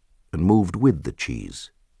changed and moved with the cheese.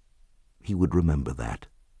 He would remember that.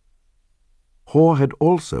 Haw had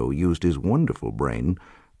also used his wonderful brain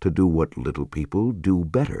to do what little people do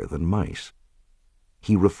better than mice.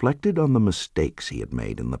 He reflected on the mistakes he had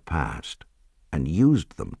made in the past and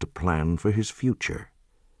used them to plan for his future.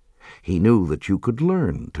 He knew that you could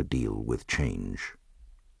learn to deal with change.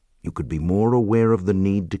 You could be more aware of the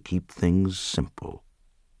need to keep things simple,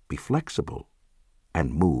 be flexible,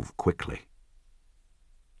 and move quickly.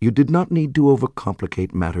 You did not need to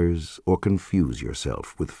overcomplicate matters or confuse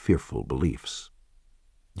yourself with fearful beliefs.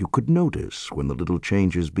 You could notice when the little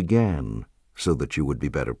changes began so that you would be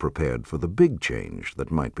better prepared for the big change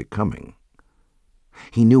that might be coming.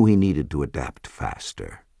 He knew he needed to adapt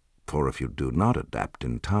faster, for if you do not adapt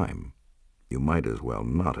in time, you might as well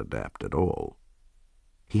not adapt at all.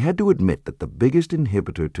 He had to admit that the biggest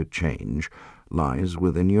inhibitor to change lies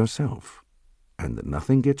within yourself, and that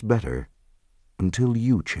nothing gets better until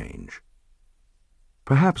you change.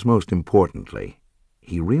 Perhaps most importantly,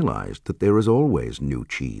 he realized that there is always new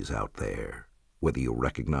cheese out there, whether you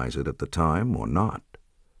recognize it at the time or not,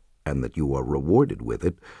 and that you are rewarded with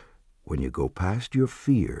it when you go past your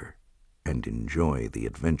fear and enjoy the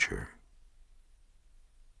adventure.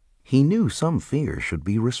 He knew some fear should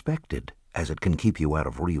be respected, as it can keep you out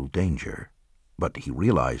of real danger, but he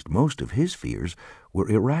realized most of his fears were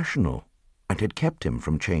irrational and had kept him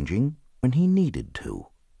from changing when he needed to.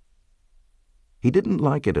 He didn't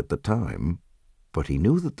like it at the time, but he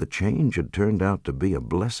knew that the change had turned out to be a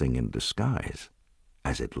blessing in disguise,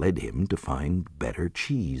 as it led him to find better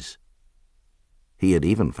cheese. He had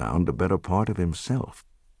even found a better part of himself.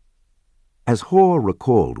 As Haw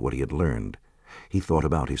recalled what he had learned, he thought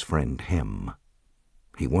about his friend Hem.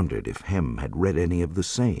 He wondered if Hem had read any of the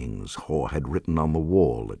sayings Haw had written on the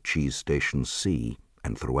wall at Cheese Station C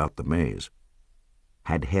and throughout the maze.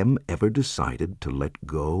 Had Hem ever decided to let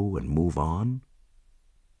go and move on?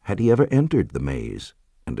 Had he ever entered the maze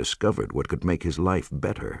and discovered what could make his life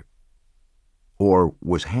better? Or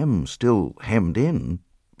was Hem still hemmed in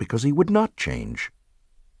because he would not change?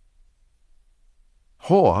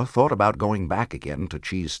 Haw thought about going back again to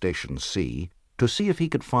Cheese Station C to see if he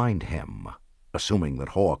could find Hem, assuming that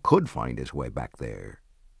Haw could find his way back there.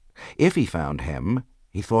 If he found Hem,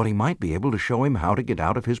 he thought he might be able to show him how to get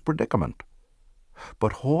out of his predicament.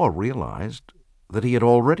 But Haw realized that he had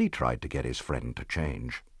already tried to get his friend to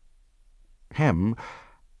change. Hem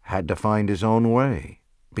had to find his own way,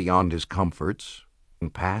 beyond his comforts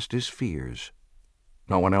and past his fears.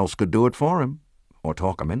 No one else could do it for him, or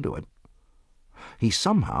talk him into it. He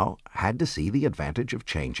somehow had to see the advantage of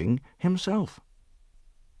changing himself.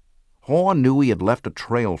 Haw knew he had left a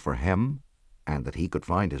trail for Hem, and that he could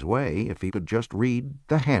find his way if he could just read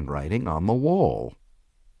the handwriting on the wall.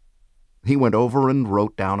 He went over and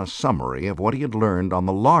wrote down a summary of what he had learned on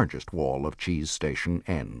the largest wall of Cheese Station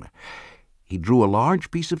N. He drew a large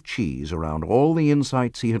piece of cheese around all the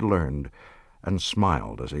insights he had learned and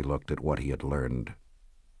smiled as he looked at what he had learned.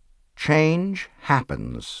 Change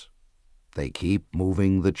happens. They keep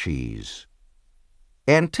moving the cheese.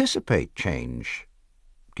 Anticipate change.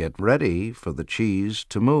 Get ready for the cheese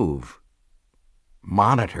to move.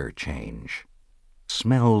 Monitor change.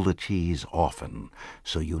 Smell the cheese often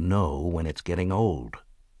so you know when it's getting old.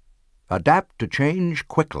 Adapt to change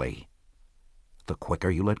quickly. The quicker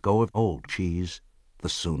you let go of old cheese, the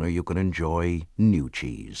sooner you can enjoy new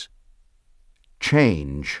cheese.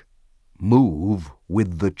 Change. Move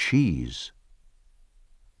with the cheese.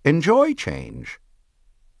 Enjoy change.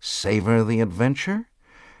 Savor the adventure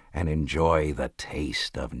and enjoy the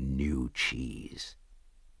taste of new cheese.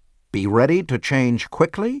 Be ready to change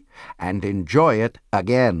quickly and enjoy it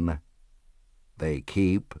again. They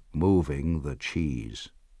keep moving the cheese.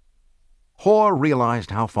 Haw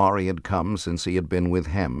realized how far he had come since he had been with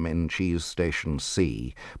Hem in Cheese Station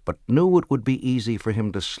C, but knew it would be easy for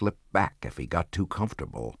him to slip back if he got too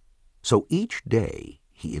comfortable. So each day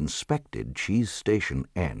he inspected Cheese Station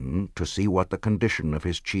N to see what the condition of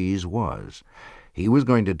his cheese was. He was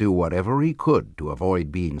going to do whatever he could to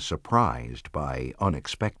avoid being surprised by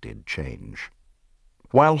unexpected change.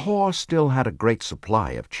 While Haw still had a great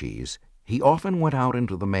supply of cheese, he often went out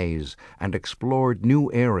into the maze and explored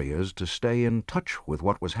new areas to stay in touch with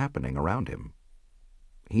what was happening around him.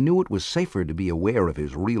 He knew it was safer to be aware of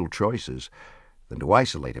his real choices than to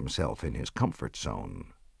isolate himself in his comfort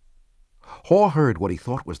zone. Haw heard what he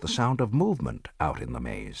thought was the sound of movement out in the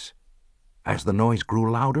maze. As the noise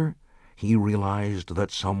grew louder, he realized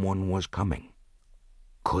that someone was coming.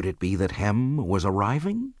 Could it be that Hem was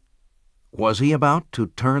arriving? Was he about to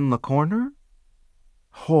turn the corner?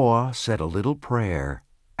 Haw said a little prayer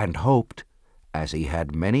and hoped, as he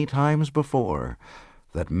had many times before,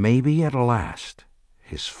 that maybe at last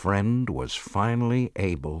his friend was finally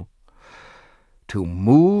able to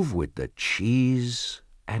move with the cheese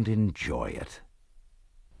and enjoy it.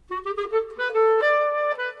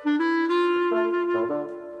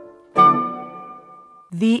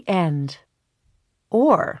 The end.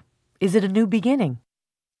 Or is it a new beginning?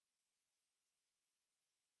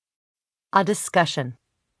 A discussion.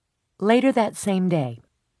 Later that same day.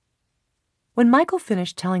 When Michael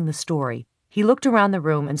finished telling the story, he looked around the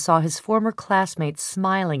room and saw his former classmates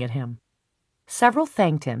smiling at him. Several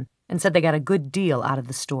thanked him and said they got a good deal out of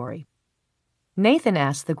the story. Nathan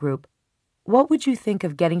asked the group, "What would you think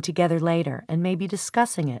of getting together later and maybe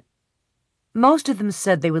discussing it?" Most of them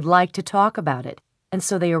said they would like to talk about it, and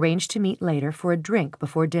so they arranged to meet later for a drink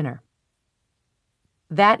before dinner.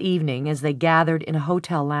 That evening, as they gathered in a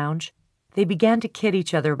hotel lounge, they began to kid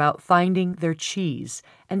each other about finding their cheese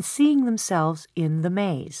and seeing themselves in the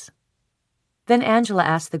maze. Then Angela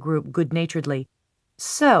asked the group good-naturedly,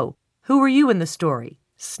 "So, who were you in the story?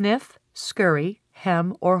 Sniff, Scurry,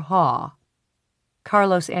 Hem, or Haw?"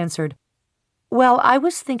 Carlos answered, "Well, I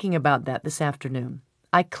was thinking about that this afternoon.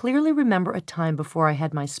 I clearly remember a time before I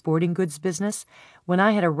had my sporting goods business when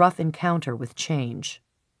I had a rough encounter with change.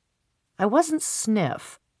 I wasn't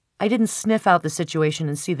Sniff. I didn't sniff out the situation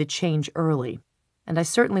and see the change early. And I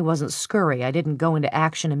certainly wasn't Scurry. I didn't go into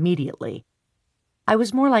action immediately. I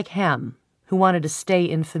was more like Hem, who wanted to stay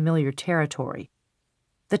in familiar territory.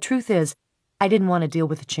 The truth is, I didn't want to deal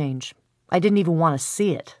with the change. I didn't even want to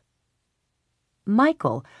see it."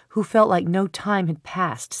 Michael, who felt like no time had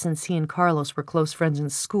passed since he and Carlos were close friends in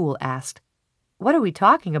school, asked, "What are we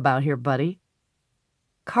talking about here, buddy?"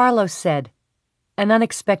 Carlos said, "An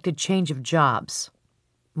unexpected change of jobs."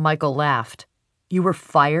 Michael laughed. "You were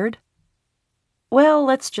fired?" "Well,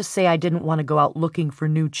 let's just say I didn't want to go out looking for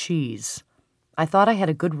new cheese. I thought I had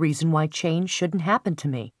a good reason why change shouldn't happen to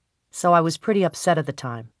me, so I was pretty upset at the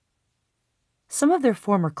time." Some of their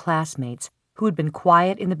former classmates, who had been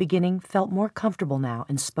quiet in the beginning, felt more comfortable now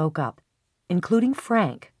and spoke up, including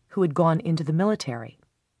Frank, who had gone into the military.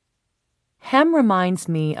 "Hem reminds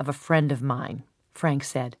me of a friend of mine," Frank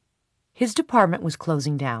said. "His department was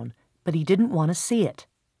closing down, but he didn't want to see it.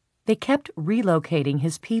 They kept relocating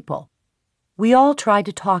his people. We all tried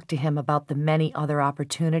to talk to him about the many other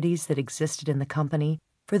opportunities that existed in the company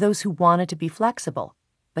for those who wanted to be flexible,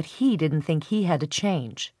 but he didn't think he had to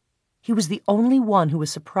change. He was the only one who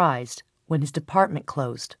was surprised when his department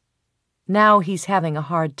closed. Now he's having a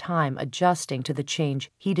hard time adjusting to the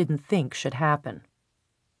change he didn't think should happen."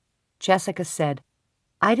 Jessica said,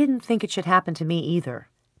 "I didn't think it should happen to me either.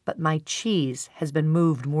 But my cheese has been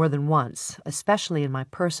moved more than once, especially in my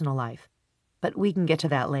personal life. But we can get to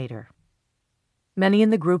that later." Many in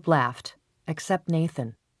the group laughed, except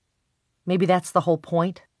Nathan. "Maybe that's the whole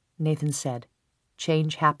point," Nathan said.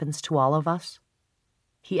 "Change happens to all of us."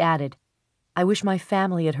 He added, "I wish my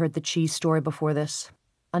family had heard the cheese story before this.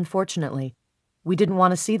 Unfortunately, we didn't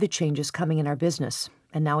want to see the changes coming in our business,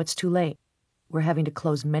 and now it's too late. We're having to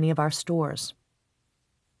close many of our stores."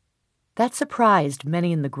 That surprised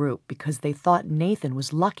many in the group because they thought Nathan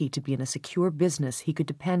was lucky to be in a secure business he could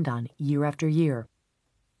depend on year after year.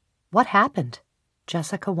 "What happened?"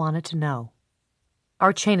 Jessica wanted to know.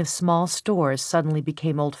 "Our chain of small stores suddenly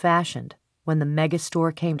became old-fashioned when the mega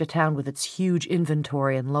store came to town with its huge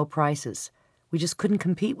inventory and low prices. We just couldn't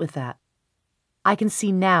compete with that. I can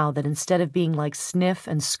see now that instead of being like Sniff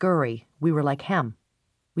and Scurry, we were like Hem.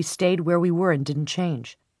 We stayed where we were and didn't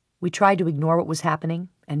change. We tried to ignore what was happening,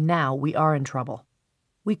 and now we are in trouble.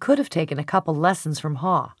 We could have taken a couple lessons from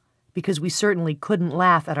Haw, because we certainly couldn't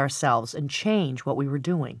laugh at ourselves and change what we were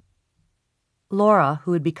doing. Laura,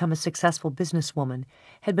 who had become a successful businesswoman,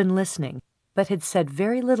 had been listening, but had said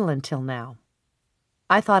very little until now.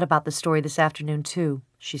 "I thought about the story this afternoon, too,"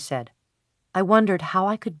 she said. "I wondered how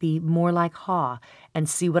I could be more like Haw and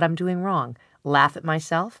see what I'm doing wrong, laugh at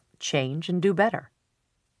myself, change, and do better."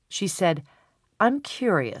 She said, "I'm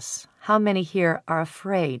curious how many here are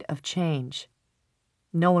afraid of change."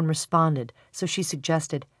 No one responded, so she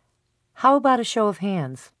suggested, "How about a show of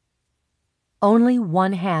hands?" Only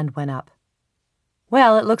one hand went up.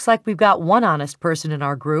 "Well, it looks like we've got one honest person in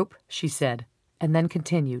our group," she said, and then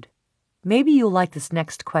continued, "Maybe you'll like this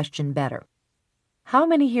next question better. How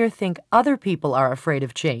many here think other people are afraid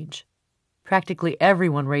of change?" Practically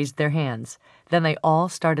everyone raised their hands. Then they all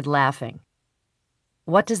started laughing.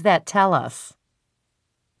 "What does that tell us?"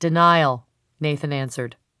 "Denial," Nathan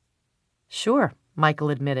answered. "Sure," Michael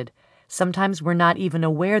admitted. "Sometimes we're not even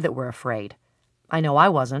aware that we're afraid. I know I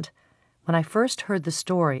wasn't. When I first heard the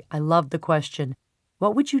story, I loved the question,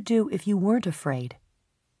 what would you do if you weren't afraid?"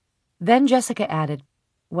 Then Jessica added,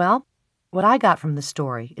 "Well, what I got from the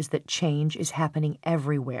story is that change is happening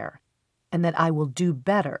everywhere, and that I will do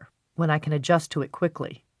better when I can adjust to it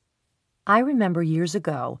quickly. I remember years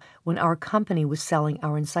ago when our company was selling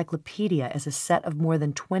our encyclopedia as a set of more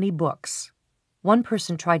than 20 books. One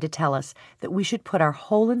person tried to tell us that we should put our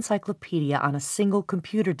whole encyclopedia on a single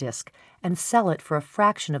computer disk and sell it for a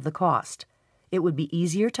fraction of the cost. It would be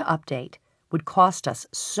easier to update, would cost us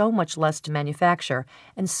so much less to manufacture,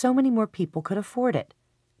 and so many more people could afford it.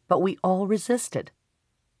 But we all resisted."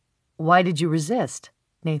 "Why did you resist?"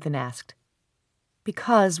 Nathan asked.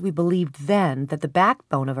 "Because we believed then that the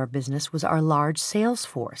backbone of our business was our large sales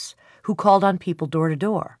force, who called on people door to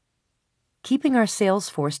door. Keeping our sales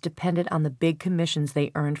force depended on the big commissions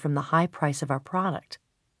they earned from the high price of our product.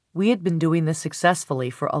 We had been doing this successfully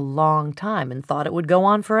for a long time and thought it would go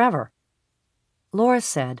on forever." Laura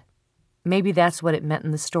said, "Maybe that's what it meant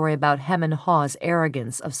in the story about Hem and Haw's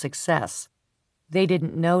arrogance of success. They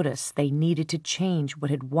didn't notice they needed to change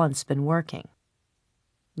what had once been working."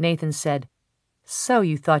 Nathan said, "So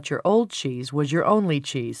you thought your old cheese was your only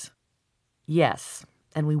cheese?" "Yes,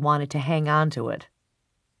 and we wanted to hang on to it.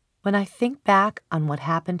 When I think back on what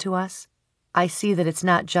happened to us, I see that it's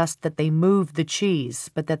not just that they moved the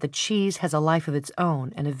cheese, but that the cheese has a life of its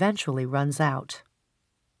own and eventually runs out.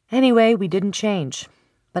 Anyway, we didn't change,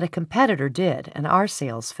 but a competitor did, and our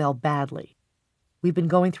sales fell badly. We've been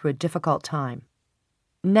going through a difficult time.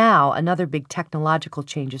 Now, another big technological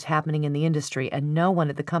change is happening in the industry, and no one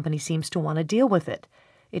at the company seems to want to deal with it.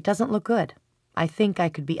 It doesn't look good. I think I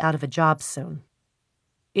could be out of a job soon."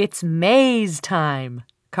 "It's maze time,"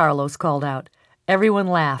 Carlos called out. Everyone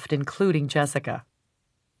laughed, including Jessica.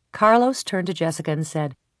 Carlos turned to Jessica and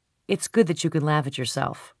said, "It's good that you can laugh at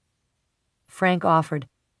yourself." Frank offered,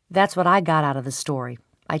 "That's what I got out of the story.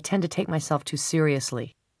 I tend to take myself too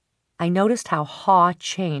seriously. I noticed how Haw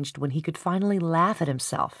changed when he could finally laugh at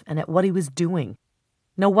himself and at what he was doing.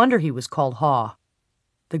 No wonder he was called Haw."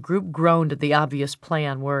 The group groaned at the obvious play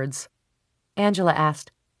on words. Angela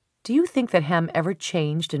asked, "Do you think that Hem ever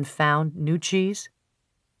changed and found new cheese?"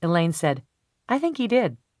 Elaine said, "I think he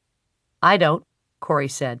did." "I don't," Corey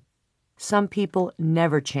said. "Some people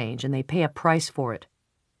never change and they pay a price for it.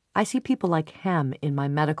 I see people like Hem in my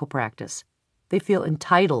medical practice. They feel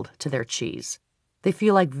entitled to their cheese. They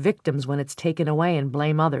feel like victims when it's taken away and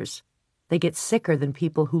blame others. They get sicker than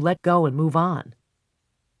people who let go and move on."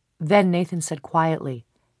 Then Nathan said quietly,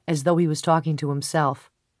 as though he was talking to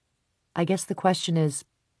himself, "I guess the question is,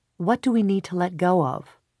 what do we need to let go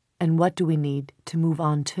of, and what do we need to move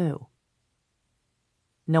on to?"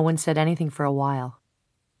 No one said anything for a while.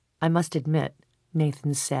 "I must admit,"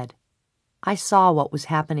 Nathan said, "I saw what was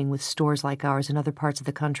happening with stores like ours in other parts of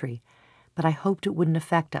the country, but I hoped it wouldn't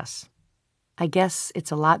affect us. I guess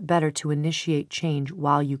it's a lot better to initiate change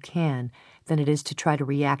while you can than it is to try to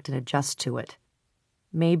react and adjust to it.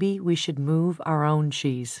 Maybe we should move our own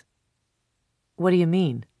cheese." "What do you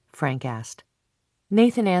mean?" Frank asked.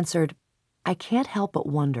 Nathan answered, "I can't help but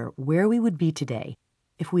wonder where we would be today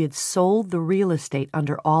if we had sold the real estate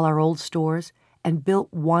under all our old stores and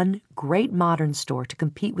built one great modern store to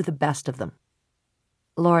compete with the best of them."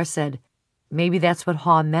 Laura said, "Maybe that's what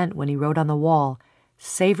Haw meant when he wrote on the wall,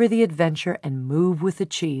 'Savor the adventure and move with the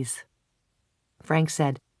cheese.'" Frank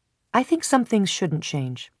said, "I think some things shouldn't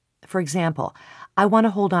change. For example, I want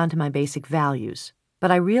to hold on to my basic values, but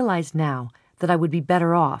I realize now that I would be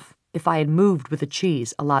better off if I had moved with the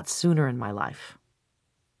cheese a lot sooner in my life."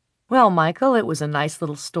 "Well, Michael, it was a nice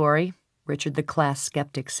little story," Richard the class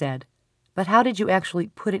skeptic said. "But how did you actually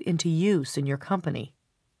put it into use in your company?"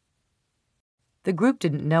 The group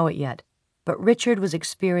didn't know it yet, but Richard was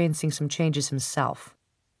experiencing some changes himself.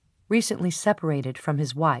 Recently separated from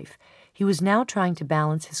his wife, he was now trying to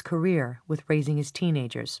balance his career with raising his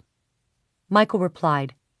teenagers. Michael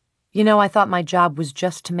replied, "You know, I thought my job was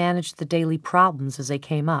just to manage the daily problems as they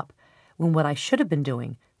came up, when what I should have been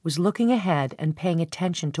doing was looking ahead and paying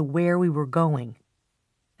attention to where we were going.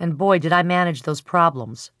 And boy, did I manage those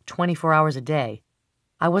problems, 24 hours a day.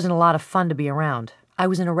 I wasn't a lot of fun to be around. I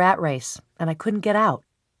was in a rat race, and I couldn't get out."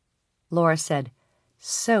 Laura said,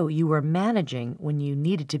 "So you were managing when you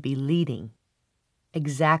needed to be leading."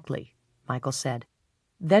 "Exactly," Michael said.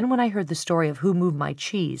 "Then when I heard the story of Who Moved My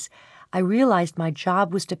Cheese, I realized my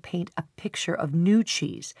job was to paint a picture of new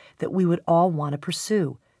cheese that we would all want to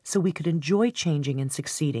pursue, so we could enjoy changing and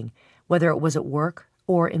succeeding, whether it was at work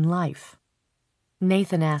or in life."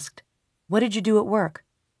 Nathan asked, "What did you do at work?"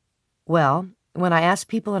 "Well, when I asked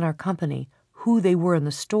people in our company who they were in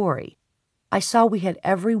the story, I saw we had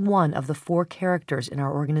every one of the 4 characters in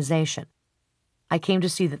our organization. I came to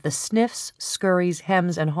see that the Sniffs, Scurries,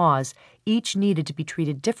 Hems, and Haws each needed to be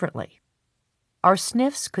treated differently. Our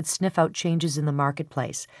Sniffs could sniff out changes in the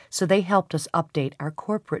marketplace, so they helped us update our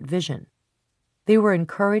corporate vision. They were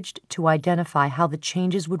encouraged to identify how the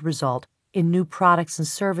changes would result in new products and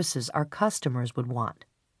services our customers would want.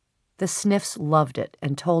 The Sniffs loved it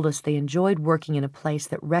and told us they enjoyed working in a place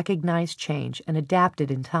that recognized change and adapted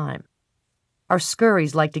in time. Our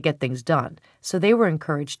Scurries liked to get things done, so they were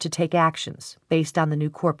encouraged to take actions based on the new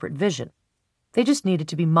corporate vision. They just needed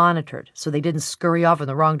to be monitored so they didn't scurry off in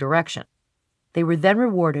the wrong direction. They were then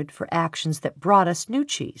rewarded for actions that brought us new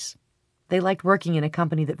cheese. They liked working in a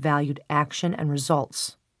company that valued action and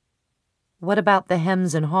results." "What about the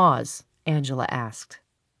Hems and Haws?" Angela asked.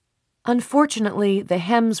 "Unfortunately, the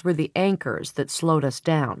Hems were the anchors that slowed us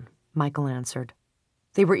down," Michael answered.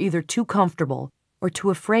 "They were either too comfortable or too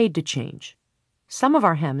afraid to change. Some of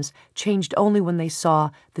our Hems changed only when they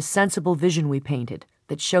saw the sensible vision we painted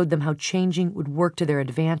that showed them how changing would work to their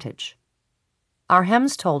advantage. Our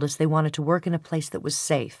Hems told us they wanted to work in a place that was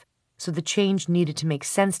safe, so the change needed to make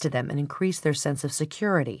sense to them and increase their sense of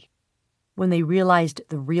security. When they realized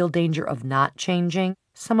the real danger of not changing,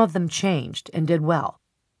 some of them changed and did well.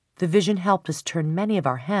 The vision helped us turn many of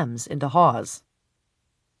our Hems into Haws."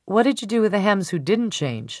 "What did you do with the Hems who didn't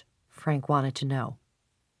change?" Frank wanted to know.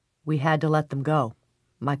 "We had to let them go,"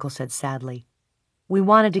 Michael said sadly. "We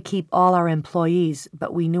wanted to keep all our employees,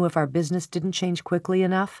 but we knew if our business didn't change quickly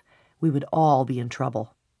enough, we would all be in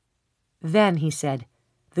trouble." Then, he said,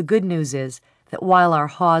 "The good news is that while our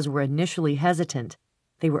Haws were initially hesitant,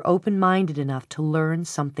 they were open-minded enough to learn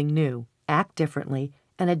something new, act differently,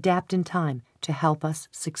 and adapt in time to help us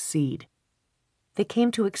succeed. They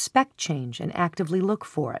came to expect change and actively look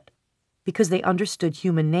for it. Because they understood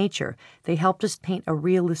human nature, they helped us paint a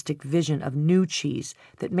realistic vision of new cheese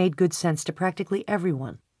that made good sense to practically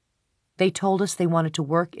everyone. They told us they wanted to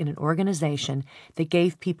work in an organization that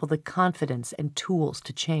gave people the confidence and tools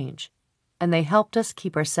to change. And they helped us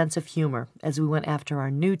keep our sense of humor as we went after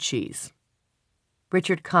our new cheese."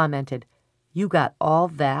 Richard commented, "You got all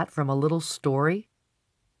that from a little story?"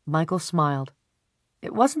 Michael smiled.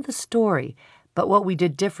 "It wasn't the story, but what we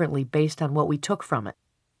did differently based on what we took from it."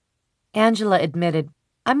 Angela admitted,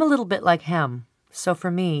 "I'm a little bit like Hem, so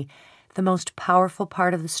for me, the most powerful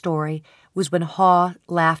part of the story was when Haw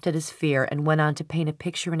laughed at his fear and went on to paint a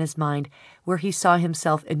picture in his mind where he saw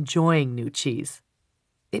himself enjoying new cheese.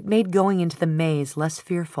 It made going into the maze less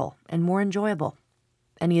fearful and more enjoyable,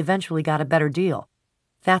 and he eventually got a better deal.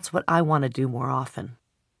 That's what I want to do more often."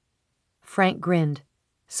 Frank grinned.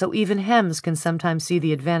 "So even Hems can sometimes see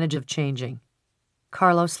the advantage of changing."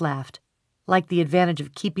 Carlos laughed. "Like the advantage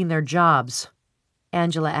of keeping their jobs,"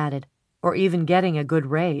 Angela added, "or even getting a good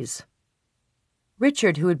raise."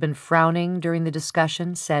 Richard, who had been frowning during the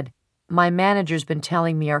discussion, said, "My manager's been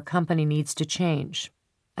telling me our company needs to change.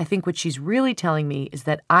 I think what she's really telling me is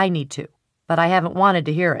that I need to, but I haven't wanted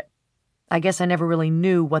to hear it. I guess I never really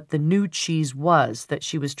knew what the new cheese was that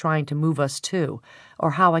she was trying to move us to,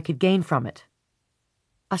 or how I could gain from it."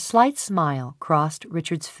 A slight smile crossed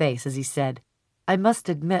Richard's face as he said, "I must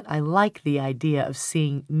admit I like the idea of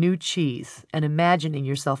seeing new cheese and imagining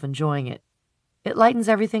yourself enjoying it. It lightens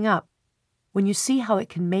everything up. When you see how it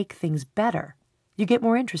can make things better, you get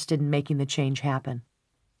more interested in making the change happen.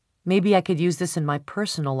 Maybe I could use this in my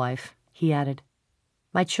personal life," he added.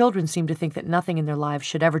 "My children seem to think that nothing in their lives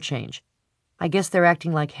should ever change. I guess they're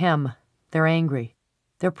acting like Hem. They're angry.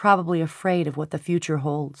 They're probably afraid of what the future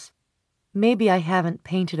holds. Maybe I haven't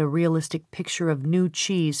painted a realistic picture of new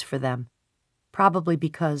cheese for them, probably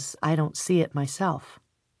because I don't see it myself."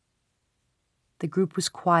 The group was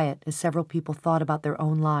quiet as several people thought about their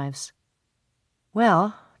own lives.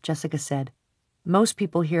 Well, Jessica said, most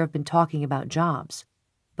people here have been talking about jobs.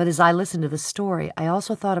 But as I listened to the story, I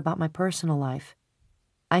also thought about my personal life.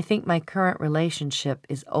 I think my current relationship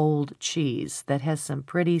is old cheese that has some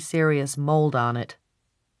pretty serious mold on it.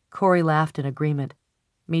 Corey laughed in agreement.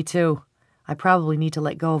 Me too. I probably need to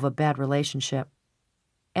let go of a bad relationship.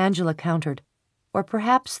 Angela countered, or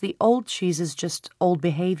perhaps the old cheese is just old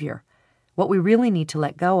behavior. What we really need to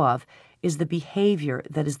let go of is the behavior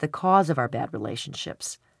that is the cause of our bad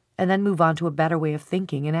relationships, and then move on to a better way of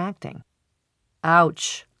thinking and acting.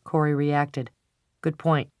 Ouch, Corey reacted. Good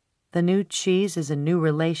point. The new cheese is a new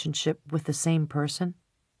relationship with the same person?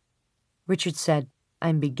 Richard said,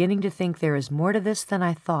 I'm beginning to think there is more to this than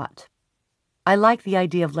I thought. I like the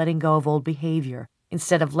idea of letting go of old behavior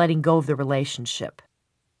instead of letting go of the relationship.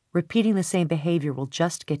 Repeating the same behavior will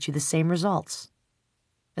just get you the same results.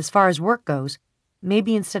 As far as work goes,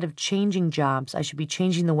 maybe instead of changing jobs, I should be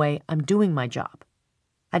changing the way I'm doing my job.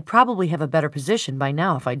 I'd probably have a better position by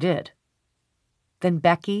now if I did. Then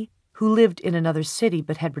Becky, who lived in another city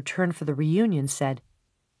but had returned for the reunion, said,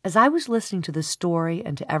 as I was listening to the story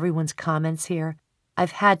and to everyone's comments here,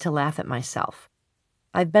 I've had to laugh at myself.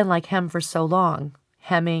 I've been like Hem for so long,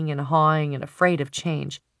 hemming and hawing and afraid of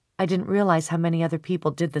change. I didn't realize how many other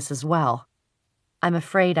people did this as well. I'm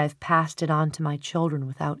afraid I've passed it on to my children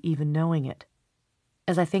without even knowing it.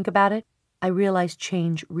 As I think about it, I realize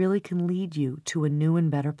change really can lead you to a new and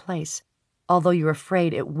better place, although you're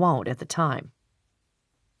afraid it won't at the time.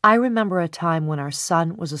 I remember a time when our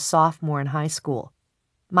son was a sophomore in high school.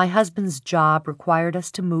 My husband's job required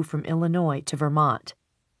us to move from Illinois to Vermont,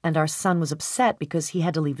 and our son was upset because he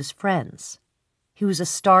had to leave his friends. He was a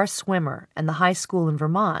star swimmer, and the high school in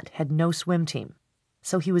Vermont had no swim team,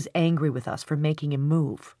 so he was angry with us for making him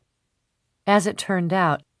move. As it turned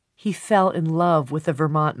out, he fell in love with the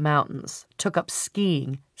Vermont mountains, took up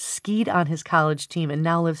skiing, skied on his college team, and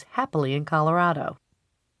now lives happily in Colorado.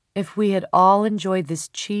 If we had all enjoyed this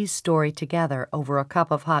cheese story together over a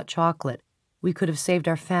cup of hot chocolate, we could have saved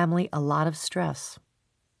our family a lot of stress.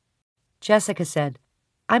 Jessica said,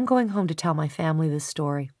 I'm going home to tell my family this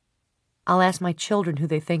story. I'll ask my children who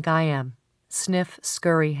they think I am, sniff,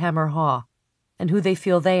 scurry, hem, or haw, and who they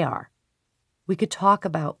feel they are. We could talk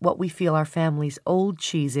about what we feel our family's old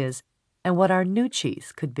cheese is and what our new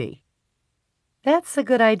cheese could be. That's a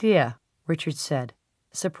good idea, Richard said,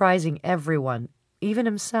 surprising everyone, even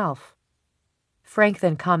himself. Frank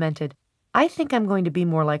then commented, I think I'm going to be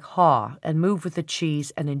more like Haw and move with the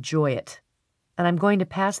cheese and enjoy it. And I'm going to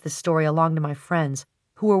pass this story along to my friends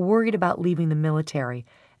who are worried about leaving the military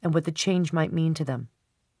and what the change might mean to them.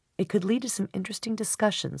 It could lead to some interesting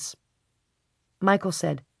discussions. Michael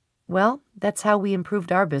said, well, that's how we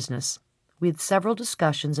improved our business. We had several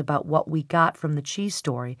discussions about what we got from the cheese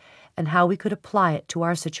story and how we could apply it to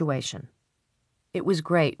our situation. It was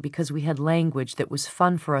great because we had language that was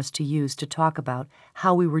fun for us to use to talk about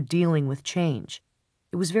how we were dealing with change.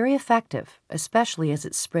 It was very effective, especially as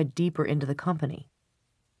it spread deeper into the company.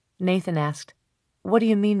 Nathan asked, what do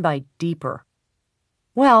you mean by deeper?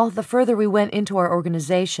 Well, the further we went into our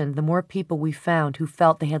organization, the more people we found who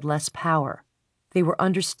felt they had less power. They were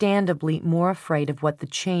understandably more afraid of what the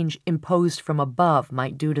change imposed from above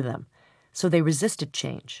might do to them, so they resisted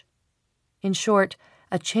change. In short,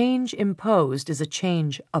 a change imposed is a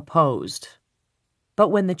change opposed. But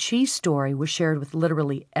when the cheese story was shared with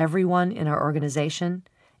literally everyone in our organization,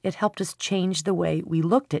 it helped us change the way we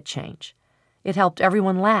looked at change. It helped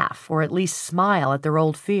everyone laugh, or at least smile at their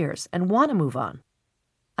old fears, and want to move on.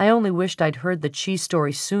 I only wished I'd heard the cheese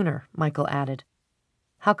story sooner, Michael added.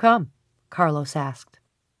 How come? Carlos asked.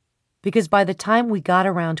 Because by the time we got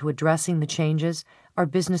around to addressing the changes, our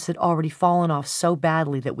business had already fallen off so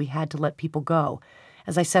badly that we had to let people go,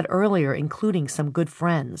 as I said earlier, including some good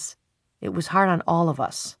friends. It was hard on all of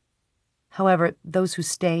us. However, those who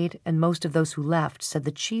stayed and most of those who left said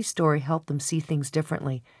the cheese story helped them see things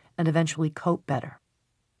differently and eventually cope better.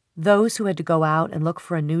 Those who had to go out and look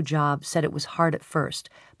for a new job said it was hard at first,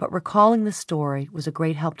 but recalling the story was a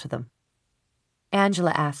great help to them.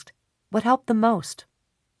 Angela asked, what helped them most?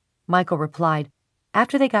 Michael replied,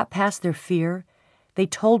 after they got past their fear, they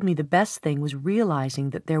told me the best thing was realizing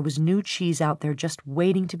that there was new cheese out there just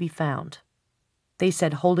waiting to be found. They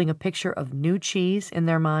said holding a picture of new cheese in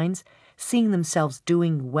their minds, seeing themselves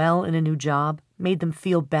doing well in a new job, made them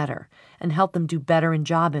feel better and helped them do better in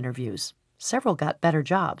job interviews. Several got better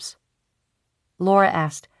jobs. Laura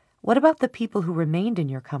asked, what about the people who remained in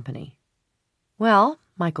your company? Well,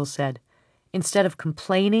 Michael said, instead of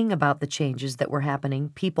complaining about the changes that were happening,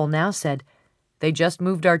 people now said, they just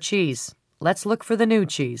moved our cheese. Let's look for the new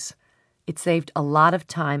cheese. It saved a lot of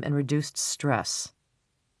time and reduced stress.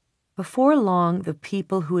 Before long, the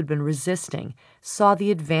people who had been resisting saw the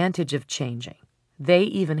advantage of changing. They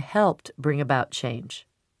even helped bring about change.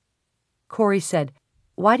 Corey said,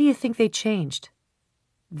 "Why do you think they changed?"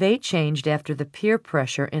 "They changed after the peer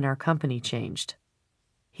pressure in our company changed."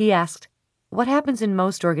 He asked, "What happens in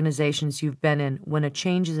most organizations you've been in when a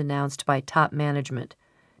change is announced by top management?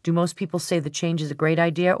 Do most people say the change is a great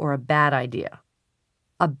idea or a bad idea?"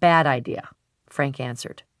 "A bad idea," Frank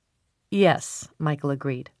answered. "Yes," Michael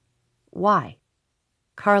agreed. "Why?"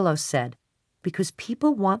 Carlos said, "Because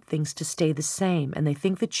people want things to stay the same and they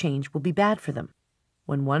think the change will be bad for them.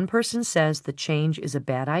 When one person says the change is a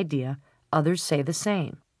bad idea, others say the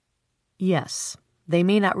same." "Yes, they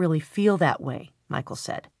may not really feel that way," Michael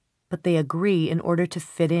said, "but they agree in order to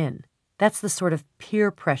fit in. That's the sort of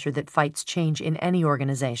peer pressure that fights change in any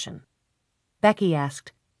organization." Becky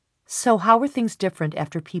asked, "So how were things different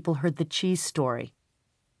after people heard the cheese story?"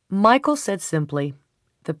 Michael said simply,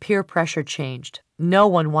 "The peer pressure changed. No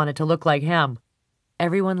one wanted to look like him."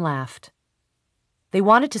 Everyone laughed. They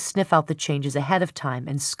wanted to sniff out the changes ahead of time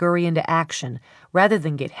and scurry into action rather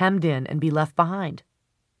than get hemmed in and be left behind.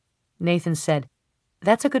 Nathan said,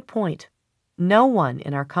 "That's a good point. No one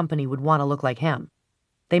in our company would want to look like him.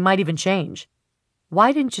 They might even change.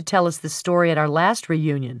 Why didn't you tell us this story at our last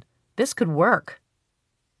reunion? This could work."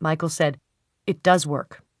 Michael said, "It does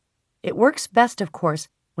work. It works best, of course,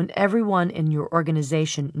 when everyone in your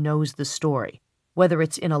organization knows the story, whether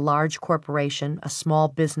it's in a large corporation, a small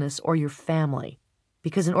business, or your family,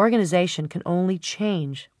 because an organization can only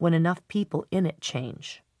change when enough people in it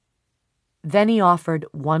change." Then he offered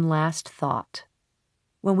one last thought.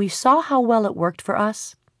 "When we saw how well it worked for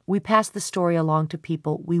us, we passed the story along to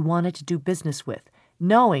people we wanted to do business with,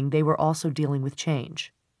 knowing they were also dealing with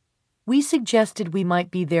change. We suggested we might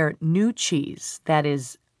be their new cheese, that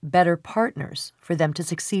is, better partners for them to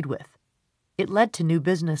succeed with. It led to new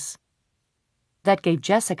business." That gave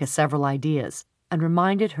Jessica several ideas and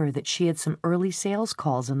reminded her that she had some early sales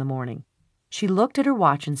calls in the morning. She looked at her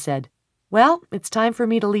watch and said, "Well, it's time for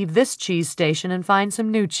me to leave this cheese station and find some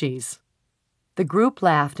new cheese." The group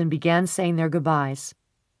laughed and began saying their goodbyes.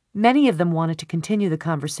 Many of them wanted to continue the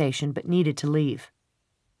conversation but needed to leave.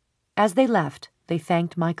 As they left, they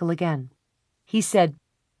thanked Michael again. He said,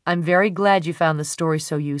 "I'm very glad you found the story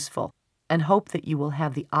so useful and hope that you will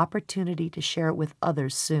have the opportunity to share it with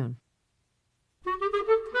others soon."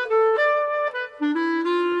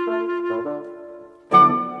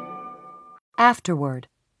 Afterward.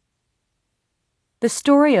 The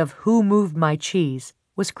story of Who Moved My Cheese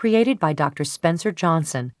was created by Dr. Spencer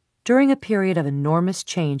Johnson during a period of enormous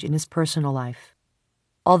change in his personal life.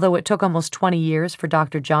 Although it took almost 20 years for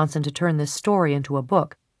Dr. Johnson to turn this story into a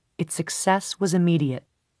book, its success was immediate.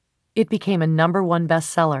 It became a #1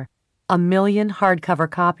 bestseller. 1 million hardcover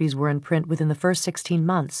copies were in print within the first 16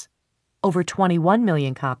 months, over 21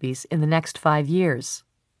 million copies in the next 5 years.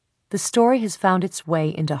 The story has found its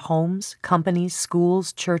way into homes, companies,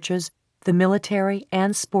 schools, churches, the military,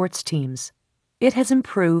 and sports teams. It has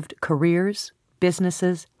improved careers,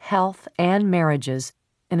 businesses, health, and marriages,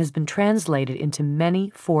 and has been translated into many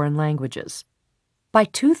foreign languages. By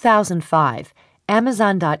 2005,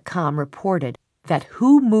 Amazon.com reported that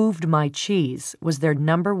Who Moved My Cheese was their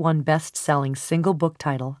 #1 best-selling single book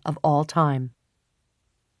title of all time.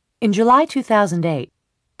 In July 2008,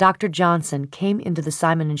 Dr. Johnson came into the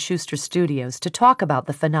Simon & Schuster studios to talk about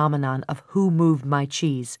the phenomenon of Who Moved My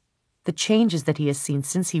Cheese, the changes that he has seen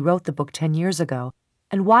since he wrote the book 10 years ago,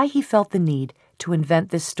 and why he felt the need to invent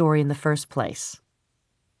this story in the first place.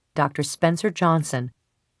 Dr. Spencer Johnson.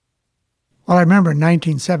 Well, I remember in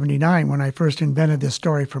 1979 when I first invented this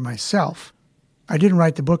story for myself. I didn't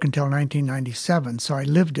write the book until 1997, so I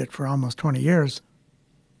lived it for almost 20 years.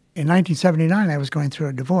 In 1979, I was going through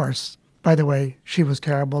a divorce. By the way, she was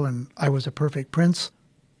terrible and I was a perfect prince.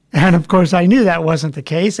 And of course, I knew that wasn't the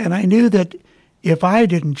case, and I knew that if I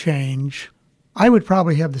didn't change, I would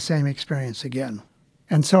probably have the same experience again.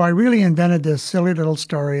 And so I really invented this silly little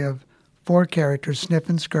story of 4 characters, Sniff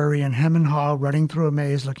and Scurry and Hem and Haw, running through a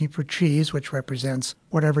maze looking for cheese, which represents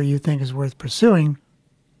whatever you think is worth pursuing.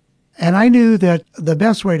 And I knew that the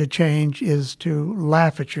best way to change is to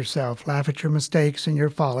laugh at yourself, laugh at your mistakes and your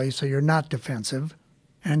follies so you're not defensive,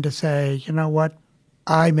 and to say, you know what,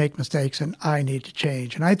 I make mistakes and I need to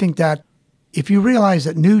change. And I think that if you realize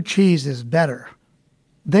that new cheese is better,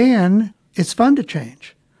 then it's fun to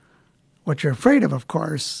change. What you're afraid of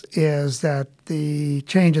course, is that the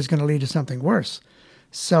change is going to lead to something worse.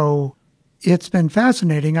 So it's been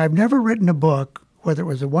fascinating. I've never written a book, whether it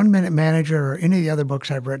was a 1-Minute Manager or any of the other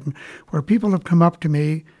books I've written, where people have come up to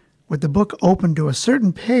me with the book open to a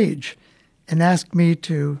certain page and asked me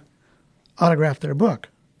to autograph their book.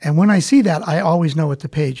 And when I see that, I always know what the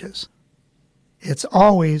page is. It's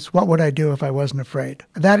always, what would I do if I wasn't afraid?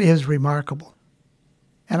 That is remarkable.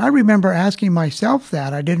 And I remember asking myself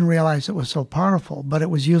that. I didn't realize it was so powerful, but it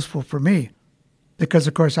was useful for me. Because,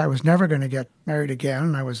 of course, I was never going to get married again,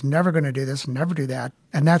 and I was never going to do this and never do that.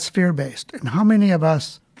 And that's fear-based. And how many of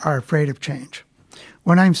us are afraid of change?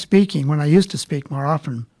 When I'm speaking, when I used to speak more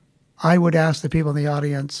often, I would ask the people in the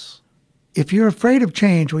audience, if you're afraid of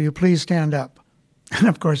change, will you please stand up? And,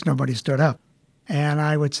 of course, nobody stood up. And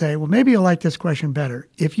I would say, well, maybe you'll like this question better.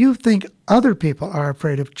 If you think other people are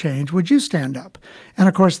afraid of change, would you stand up? And,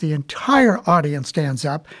 of course, the entire audience stands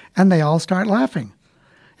up, and they all start laughing.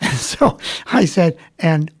 And so I said,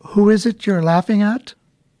 and who is it you're laughing at?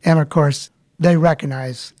 And, of course, they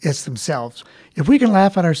recognize it's themselves. If we can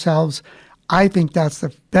laugh at ourselves, I think that's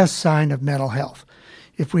the best sign of mental health.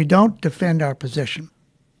 If we don't defend our position.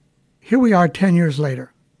 Here we are 10 years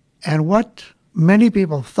later, and what many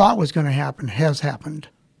people thought was going to happen has happened.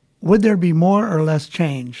 Would there be more or less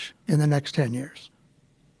change in the next 10 years?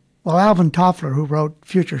 Well, Alvin Toffler, who wrote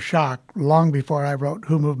Future Shock long before I wrote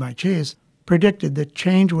Who Moved My Cheese, predicted that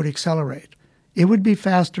change would accelerate. It would be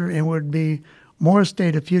faster and would be more a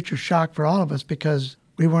state of future shock for all of us because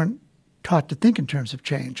we weren't taught to think in terms of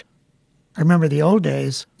change. I remember the old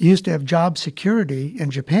days, you used to have job security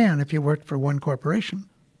in Japan if you worked for one corporation,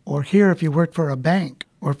 or here if you worked for a bank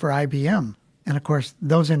or for IBM. And of course,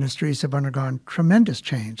 those industries have undergone tremendous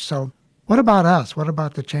change. So what about us? What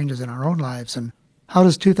about the changes in our own lives? And how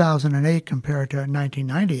does 2008 compare to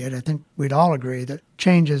 1998? I think we'd all agree that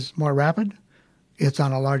change is more rapid, it's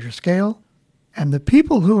on a larger scale, and the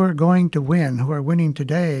people who are going to win, who are winning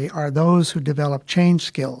today, are those who develop change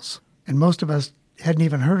skills. And most of us hadn't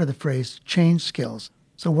even heard of the phrase change skills.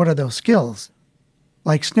 So what are those skills?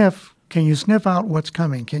 Like sniff, can you sniff out what's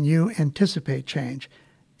coming? Can you anticipate change?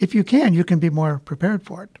 If you can be more prepared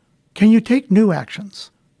for it. Can you take new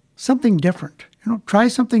actions? Something different. Try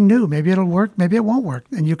something new. Maybe it'll work, maybe it won't work,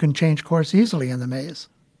 and you can change course easily in the maze.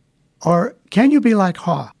 Or can you be like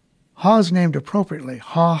Haw? Haw is named appropriately.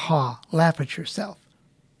 Haw, haw, laugh at yourself.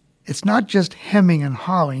 It's not just hemming and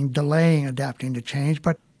hawing, delaying adapting to change,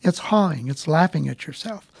 but it's hawing, it's laughing at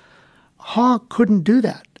yourself. Haw couldn't do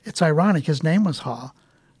that. It's ironic, his name was Haw,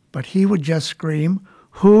 but he would just scream,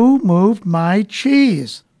 "Who moved my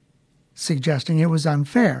cheese?" suggesting it was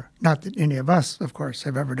unfair. Not that any of us, of course,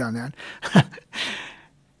 have ever done that.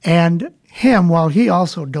 And him, while he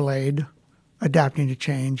also delayed adapting to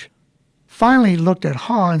change, finally looked at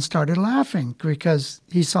Haw and started laughing because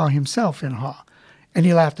he saw himself in Haw. And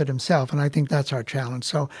he laughed at himself, and I think that's our challenge.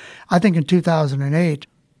 So I think in 2008,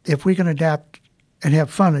 if we can adapt and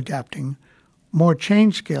have fun adapting, more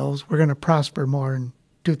change skills, we're going to prosper more in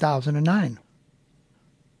 2009.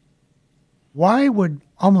 Why would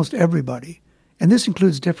almost everybody, and this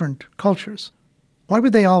includes different cultures, why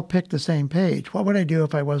would they all pick the same page? What would I do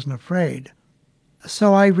if I wasn't afraid?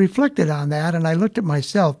 So I reflected on that, and I looked at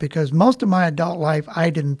myself because most of my adult life, I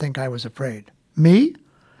didn't think I was afraid. Me?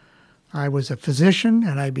 I was a physician,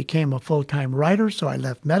 and I became a full-time writer, so I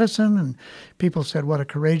left medicine, and people said, what a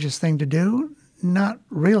courageous thing to do. Not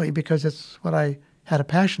really, because it's what I had a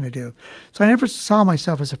passion to do. So I never saw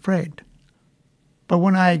myself as afraid. But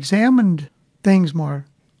when I examined things more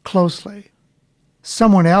closely,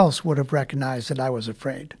 someone else would have recognized that I was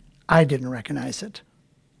afraid. I didn't recognize it.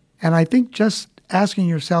 And I think just asking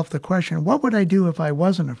yourself the question, what would I do if I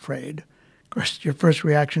wasn't afraid? Of course, your first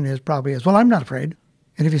reaction probably is, well, I'm not afraid.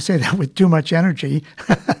 And if you say that with too much energy,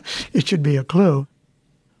 it should be a clue.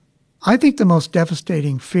 I think the most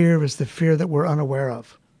devastating fear is the fear that we're unaware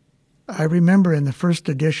of. I remember in the first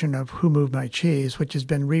edition of Who Moved My Cheese, which has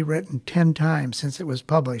been rewritten 10 times since it was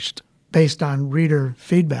published based on reader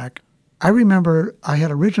feedback, I remember I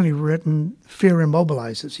had originally written Fear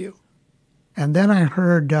Immobilizes You. And then I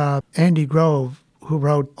heard Andy Grove, who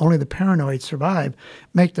wrote Only the Paranoid Survive,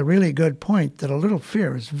 make the really good point that a little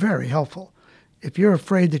fear is very helpful. If you're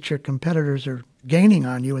afraid that your competitors are gaining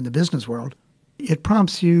on you in the business world, it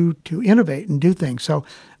prompts you to innovate and do things. So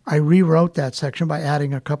I rewrote that section by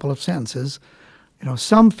adding a couple of sentences.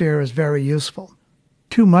 Some fear is very useful.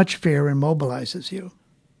 Too much fear immobilizes you.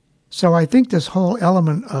 So I think this whole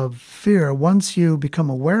element of fear, once you become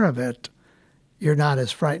aware of it, you're not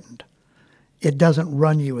as frightened. It doesn't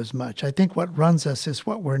run you as much. I think what runs us is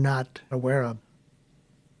what we're not aware of.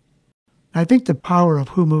 I think the power of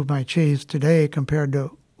Who Moved My Cheese today compared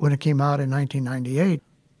to when it came out in 1998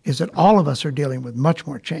 is that all of us are dealing with much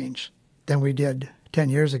more change than we did 10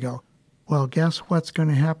 years ago. Well, guess what's going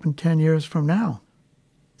to happen 10 years from now?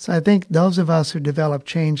 So I think those of us who develop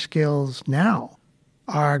change skills now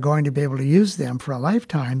are going to be able to use them for a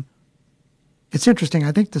lifetime. It's interesting.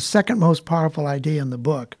 I think the second most powerful idea in the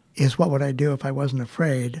book is what would I do if I wasn't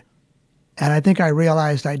afraid? And I think I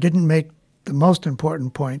realized I didn't make the most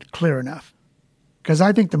important point clear enough. Because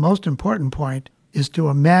I think the most important point is to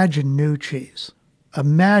imagine new cheese.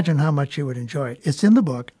 Imagine how much you would enjoy it. It's in the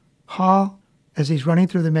book. Haw, as he's running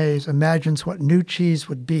through the maze, imagines what new cheese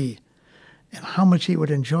would be and how much he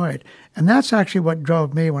would enjoy it. And that's actually what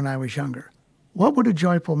drove me when I was younger. What would a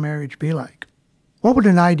joyful marriage be like? What would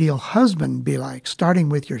an ideal husband be like? Starting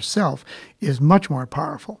with yourself is much more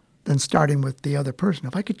powerful than starting with the other person.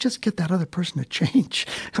 If I could just get that other person to change,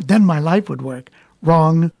 then my life would work.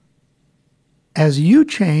 Wrong. As you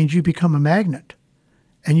change, you become a magnet,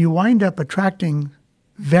 and you wind up attracting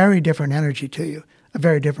very different energy to you, a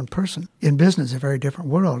very different person. In business, a very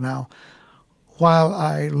different world. Now, while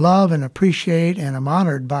I love and appreciate and am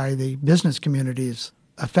honored by the business community's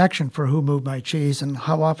affection for Who Moved My Cheese and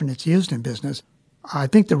how often it's used in business, I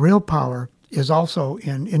think the real power is also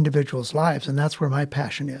in individuals' lives, and that's where my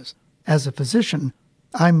passion is. As a physician,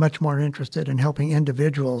 I'm much more interested in helping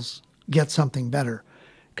individuals get something better,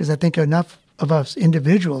 because I think enough of us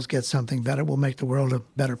individuals get something better will make the world a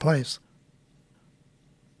better place.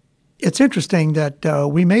 It's interesting that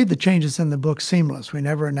we made the changes in the book seamless. We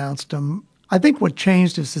never announced them. I think what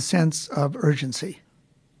changed is the sense of urgency.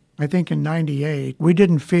 I think in '98, we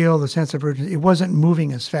didn't feel the sense of urgency. It wasn't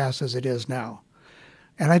moving as fast as it is now.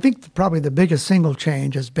 And I think probably the biggest single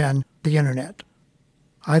change has been the internet.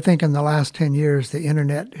 I think in the last 10 years, the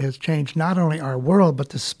internet has changed not only our world, but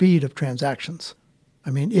the speed of transactions.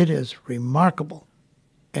 I mean, it is remarkable.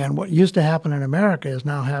 And what used to happen in America is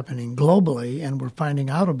now happening globally, and we're finding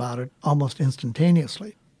out about it almost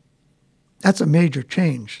instantaneously. That's a major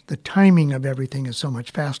change. The timing of everything is so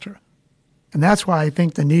much faster. And that's why I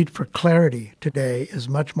think the need for clarity today is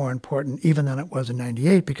much more important even than it was in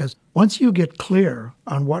 '98, because once you get clear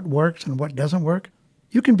on what works and what doesn't work,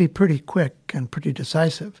 you can be pretty quick and pretty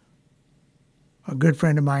decisive. A good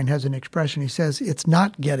friend of mine has an expression. He says, it's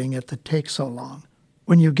not getting it that takes so long.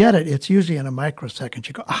 When you get it, it's usually in a microsecond.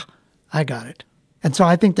 You go, I got it. And so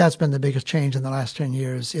I think that's been the biggest change in the last 10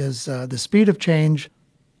 years is the speed of change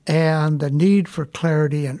and the need for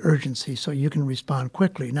clarity and urgency so you can respond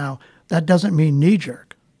quickly. Now, that doesn't mean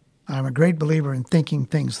knee-jerk. I'm a great believer in thinking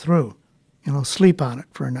things through. Sleep on it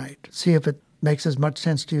for a night. See if it makes as much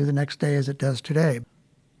sense to you the next day as it does today.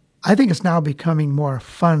 I think it's now becoming more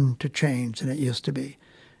fun to change than it used to be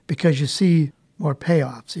because you see more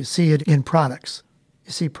payoffs. You see it in products.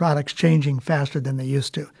 You see products changing faster than they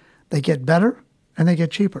used to. They get better and they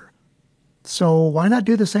get cheaper. So why not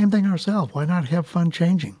do the same thing ourselves? Why not have fun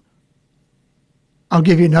changing? I'll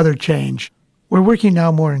give you another change. We're working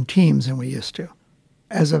now more in teams than we used to.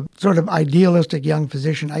 As a sort of idealistic young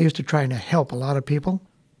physician, I used to try to help a lot of people.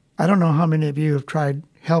 I don't know how many of you have tried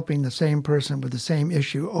helping the same person with the same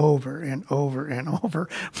issue over and over and over,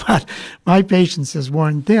 but my patience is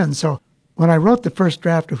worn thin. So when I wrote the first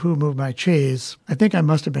draft of Who Moved My Cheese, I think I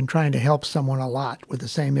must have been trying to help someone a lot with the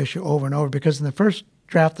same issue over and over, because in the first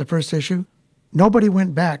draft, the first issue, nobody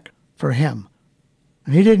went back for him.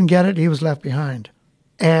 And he didn't get it. He was left behind.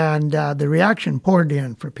 And the reaction poured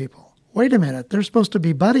in for people. Wait a minute, they're supposed to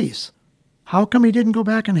be buddies. How come he didn't go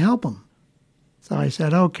back and help him? So I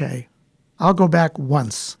said, okay, I'll go back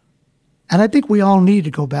once. And I think we all need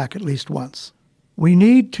to go back at least once. We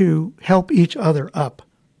need to help each other up.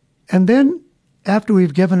 And then after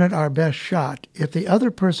we've given it our best shot, if the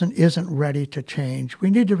other person isn't ready to change, we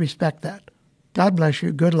need to respect that. God bless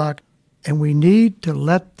you, good luck. And we need to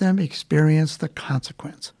let them experience the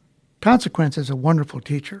consequence. Consequence is a wonderful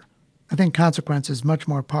teacher. I think consequence is much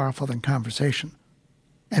more powerful than conversation.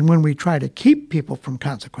 And when we try to keep people from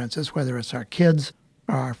consequences, whether it's our kids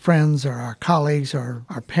or our friends or our colleagues or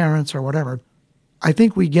our parents or whatever, I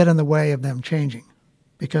think we get in the way of them changing,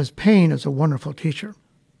 because pain is a wonderful teacher.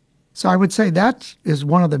 So I would say that is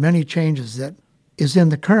one of the many changes that is in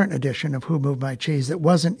the current edition of Who Moved My Cheese that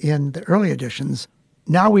wasn't in the early editions.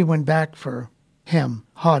 Now we went back for him,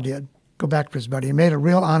 Haw did, go back for his buddy. He made a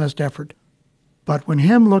real honest effort. But when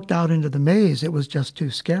Hem looked out into the maze, it was just too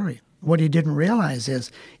scary. What he didn't realize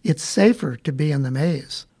is it's safer to be in the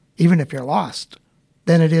maze, even if you're lost,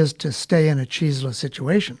 than it is to stay in a cheeseless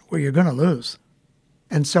situation where you're going to lose.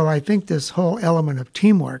 And so I think this whole element of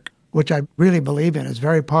teamwork, which I really believe in is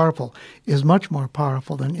very powerful, is much more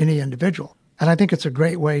powerful than any individual. And I think it's a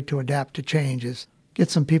great way to adapt to change is get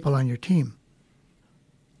some people on your team.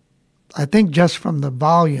 I think just from the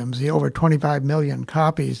volumes, the over 25 million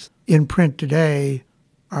copies in print today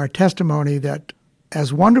are a testimony that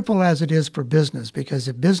as wonderful as it is for business, because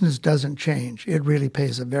if business doesn't change, it really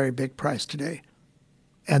pays a very big price today.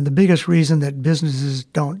 And the biggest reason that businesses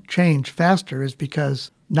don't change faster is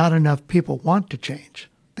because not enough people want to change.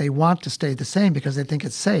 They want to stay the same because they think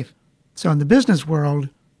it's safe. So in the business world,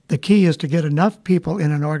 the key is to get enough people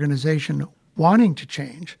in an organization wanting to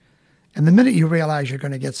change. And the minute you realize you're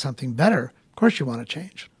going to get something better, of course you want to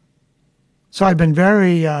change. So I've been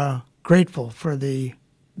very grateful for the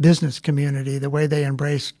business community, the way they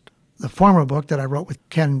embraced the former book that I wrote with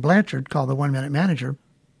Ken Blanchard called The 1 Minute Manager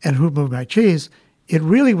and Who Moved My Cheese. It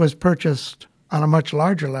really was purchased on a much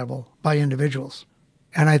larger level by individuals.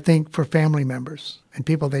 And I think for family members and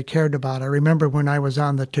people they cared about. I remember when I was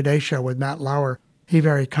on the Today Show with Matt Lauer, he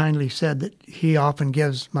very kindly said that he often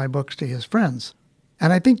gives my books to his friends.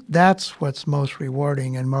 And I think that's what's most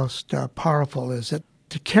rewarding and most powerful, is that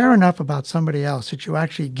to care enough about somebody else that you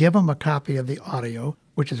actually give them a copy of the audio,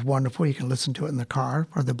 which is wonderful. You can listen to it in the car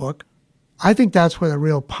or the book. I think that's where the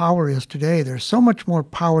real power is today. There's so much more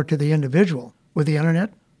power to the individual with the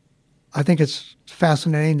internet. I think it's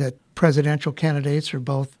fascinating that presidential candidates are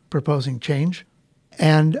both proposing change.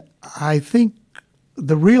 And I think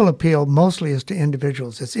the real appeal mostly is to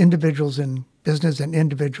individuals. It's individuals in business and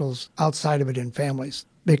individuals outside of it in families,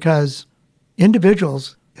 because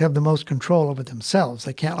individuals have the most control over themselves.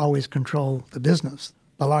 They can't always control the business,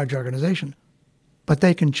 the large organization, but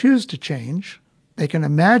they can choose to change. They can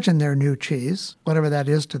imagine their new cheese, whatever that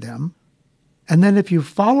is to them. And then if you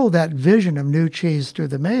follow that vision of new cheese through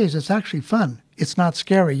the maze, it's actually fun. It's not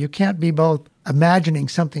scary. You can't be both imagining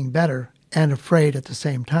something better and afraid at the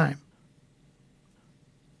same time.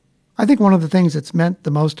 I think one of the things that's meant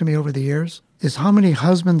the most to me over the years is how many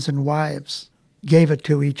husbands and wives gave it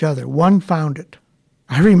to each other. One found it.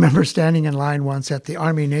 I remember standing in line once at the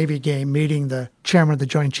Army-Navy game meeting the chairman of the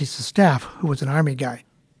Joint Chiefs of Staff, who was an Army guy.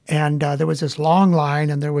 And there was this long line,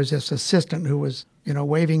 and there was this assistant who was,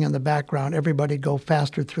 waving in the background. Everybody go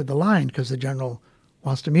faster through the line because the general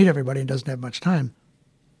wants to meet everybody and doesn't have much time.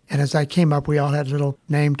 And as I came up, we all had little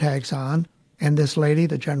name tags on. And this lady,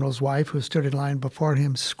 the general's wife, who stood in line before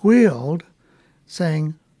him, squealed,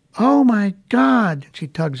 saying, "Oh, my God." She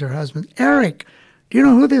tugs her husband. "Eric, do you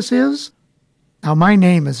know who this is?" Now, my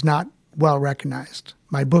name is not well recognized.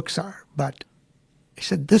 My books are. But he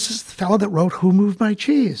said, "This is the fellow that wrote Who Moved My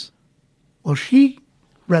Cheese." Well, she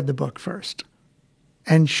read the book first,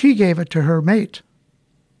 and she gave it to her mate,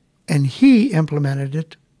 and he implemented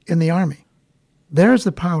it in the Army. There's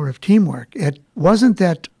the power of teamwork. It wasn't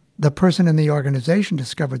that the person in the organization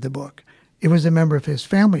discovered the book. It was a member of his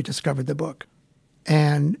family discovered the book.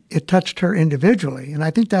 And it touched her individually. And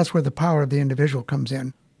I think that's where the power of the individual comes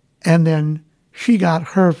in. And then she got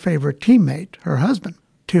her favorite teammate, her husband,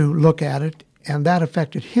 to look at it. And that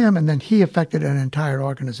affected him. And then he affected an entire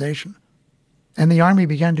organization. And the Army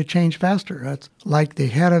began to change faster. It's like the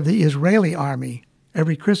head of the Israeli Army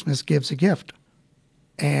every Christmas gives a gift.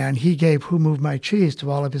 And he gave Who Moved My Cheese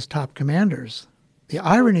to all of his top commanders. The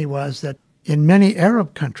irony was that in many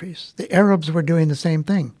Arab countries, the Arabs were doing the same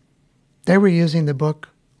thing. They were using the book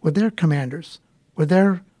with their commanders, with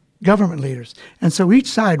their government leaders. And so each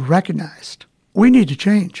side recognized, we need to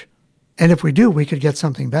change. And if we do, we could get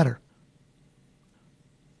something better.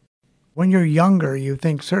 When you're younger, you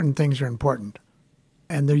think certain things are important.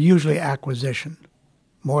 And they're usually acquisition.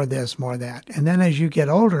 More this, more that. And then as you get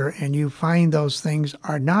older and you find those things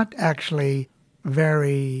are not actually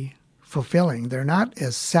very fulfilling, they're not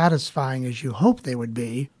as satisfying as you hope they would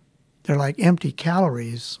be, they're like empty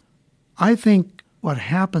calories. I think what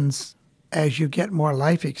happens as you get more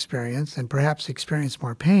life experience and perhaps experience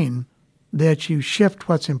more pain, that you shift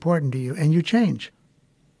what's important to you and you change.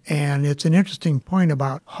 And it's an interesting point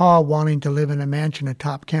about Hall wanting to live in a mansion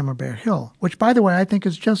atop Camembert Hill, which, by the way, I think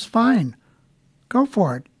is just fine. Go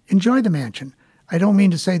for it. Enjoy the mansion. I don't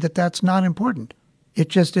mean to say that that's not important. It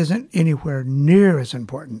just isn't anywhere near as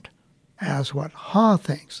important as what Haw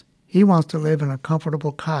thinks. He wants to live in a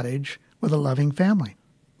comfortable cottage with a loving family.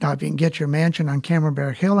 Now, if you can get your mansion on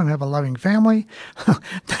Camembert Hill and have a loving family,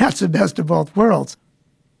 that's the best of both worlds.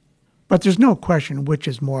 But there's no question which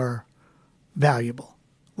is more valuable,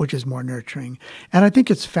 which is more nurturing. And I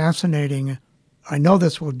think it's fascinating. I know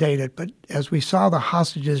this will date it, but as we saw the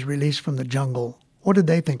hostages released from the jungle, what did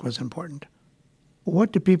they think was important?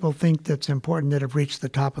 What do people think that's important that have reached the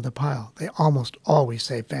top of the pile? They almost always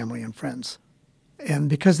say family and friends. And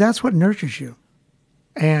because that's what nurtures you.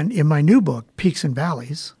 And in my new book, Peaks and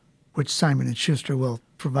Valleys, which Simon & Schuster will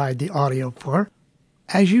provide the audio for,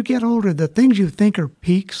 as you get older, the things you think are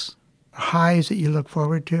peaks, highs that you look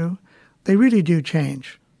forward to, they really do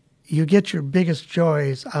change. You get your biggest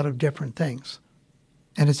joys out of different things.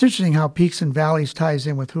 And it's interesting how Peaks and Valleys ties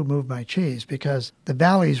in with Who Moved My Cheese, because the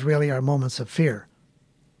valleys really are moments of fear.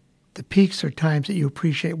 The peaks are times that you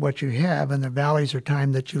appreciate what you have, and the valleys are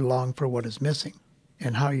times that you long for what is missing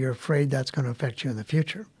and how you're afraid that's going to affect you in the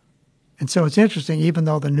future. And so it's interesting, even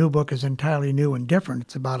though the new book is entirely new and different,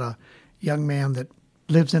 it's about a young man that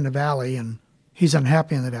lives in a valley and he's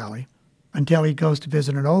unhappy in the valley until he goes to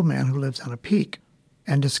visit an old man who lives on a peak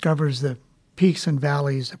and discovers the peaks and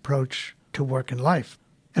valleys approach to work and life.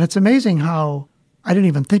 And it's amazing how, I didn't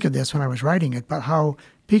even think of this when I was writing it, but how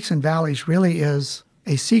Peaks and Valleys really is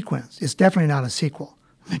a sequence. It's definitely not a sequel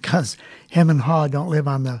because him and Haw don't live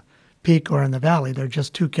on the peak or in the valley. They're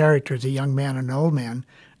just two characters, a young man and an old man,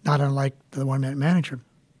 not unlike the One-Minute Manager.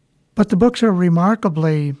 But the books are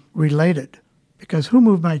remarkably related because Who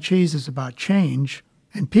Moved My Cheese is about change,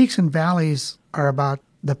 and Peaks and Valleys are about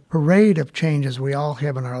the parade of changes we all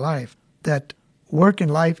have in our life. That work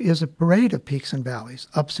and life is a parade of peaks and valleys,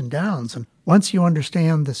 ups and downs. And once you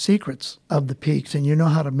understand the secrets of the peaks and you know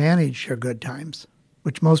how to manage your good times,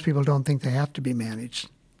 which most people don't think they have to be managed,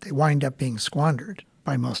 they wind up being squandered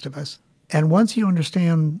by most of us. And once you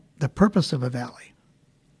understand the purpose of a valley,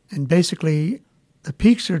 and basically the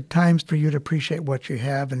peaks are times for you to appreciate what you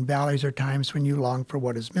have, and valleys are times when you long for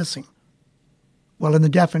what is missing. Well, in the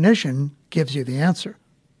definition gives you the answer.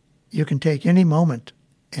 You can take any moment,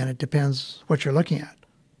 and it depends what you're looking at.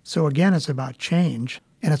 So again, it's about change,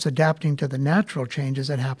 and it's adapting to the natural changes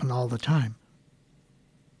that happen all the time.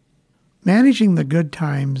 Managing the good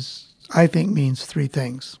times, I think, means three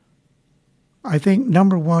things. I think,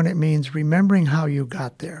 number one, it means remembering how you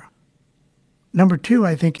got there. Number two,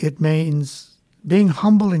 I think it means being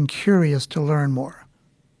humble and curious to learn more.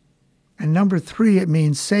 And number three, it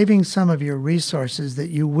means saving some of your resources that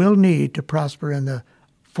you will need to prosper in the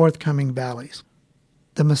forthcoming valleys.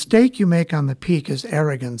 The mistake you make on the peak is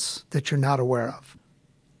arrogance that you're not aware of.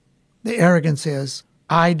 The arrogance is,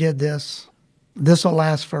 I did this, this will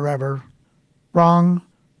last forever. Wrong.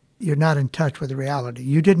 You're not in touch with reality.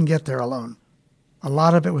 You didn't get there alone. A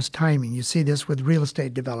lot of it was timing. You see this with real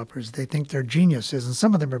estate developers. They think they're geniuses, and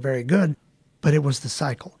some of them are very good, but it was the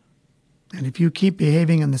cycle. And if you keep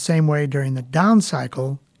behaving in the same way during the down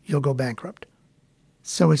cycle, you'll go bankrupt.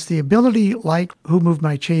 So it's the ability, like Who Moved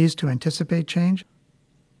My Cheese, to anticipate change.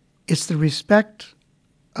 It's the respect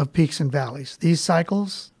of peaks and valleys. These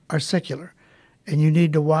cycles are secular, and you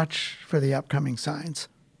need to watch for the upcoming signs.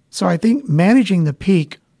 So I think managing the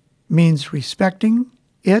peak means respecting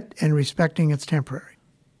it and respecting its temporary.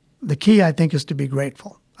 The key, I think, is to be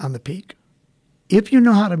grateful on the peak. If you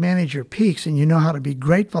know how to manage your peaks and you know how to be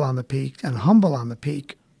grateful on the peak and humble on the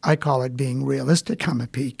peak, I call it being realistic on the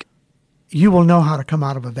peak, you will know how to come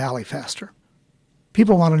out of a valley faster.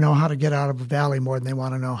 People want to know how to get out of a valley more than they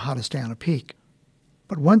want to know how to stay on a peak.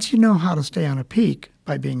 But once you know how to stay on a peak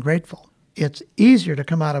by being grateful, it's easier to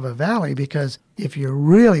come out of a valley because if you're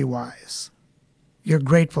really wise, you're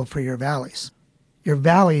grateful for your valleys. Your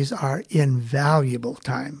valleys are invaluable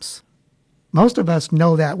times. Most of us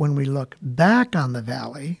know that when we look back on the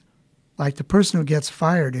valley, like the person who gets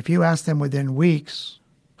fired, if you ask them within weeks,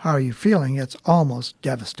 how are you feeling, it's almost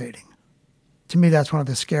devastating. To me, that's one of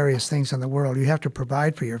the scariest things in the world. You have to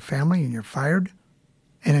provide for your family and you're fired.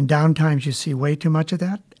 And in down times, you see way too much of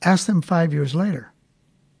that. Ask them 5 years later.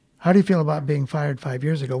 How do you feel about being fired 5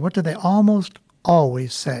 years ago? What do they almost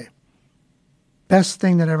always say? Best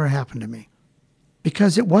thing that ever happened to me.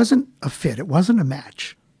 Because it wasn't a fit. It wasn't a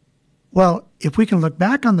match. Well, if we can look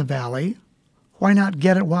back on the valley, why not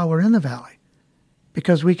get it while we're in the valley?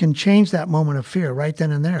 Because we can change that moment of fear right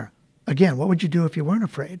then and there. Again, what would you do if you weren't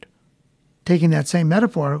afraid? Taking that same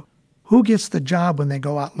metaphor, who gets the job when they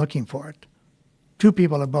go out looking for it? Two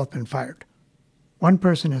people have both been fired. One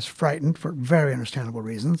person is frightened for very understandable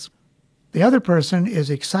reasons. The other person is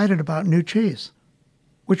excited about new cheese.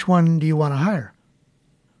 Which one do you want to hire?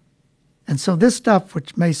 And so this stuff,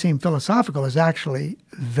 which may seem philosophical, is actually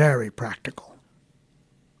very practical.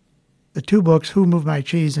 The two books, Who Moved My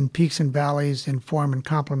Cheese and Peaks and Valleys, inform and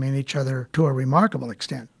complement each other to a remarkable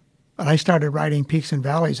extent. But I started writing Peaks and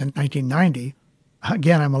Valleys in 1990.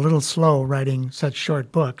 Again, I'm a little slow writing such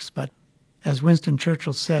short books, but as Winston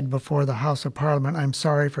Churchill said before the House of Parliament, I'm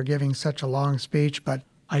sorry for giving such a long speech, but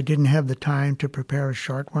I didn't have the time to prepare a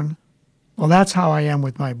short one. Well, that's how I am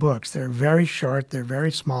with my books. They're very short, they're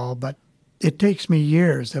very small, but it takes me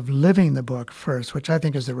years of living the book first, which I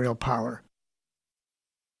think is the real power.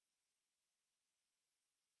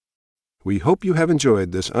 We hope you have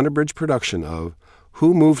enjoyed this unabridged production of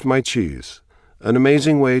Who Moved My Cheese? An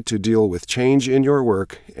Amazing Way to Deal with Change in Your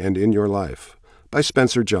Work and in Your Life by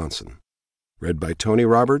Spencer Johnson. Read by Tony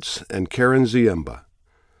Roberts and Karen Ziemba.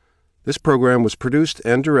 This program was produced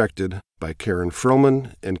and directed by Karen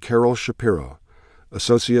Frillman and Carol Shapiro.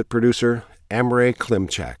 Associate producer, Amre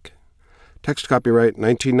Klimchak. Text copyright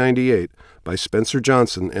 1998 by Spencer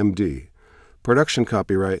Johnson, M.D. Production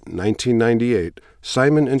copyright 1998,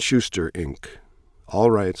 Simon & Schuster, Inc. All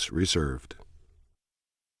rights reserved.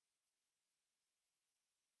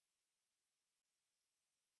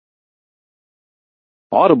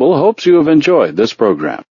 Audible hopes you have enjoyed this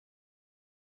program.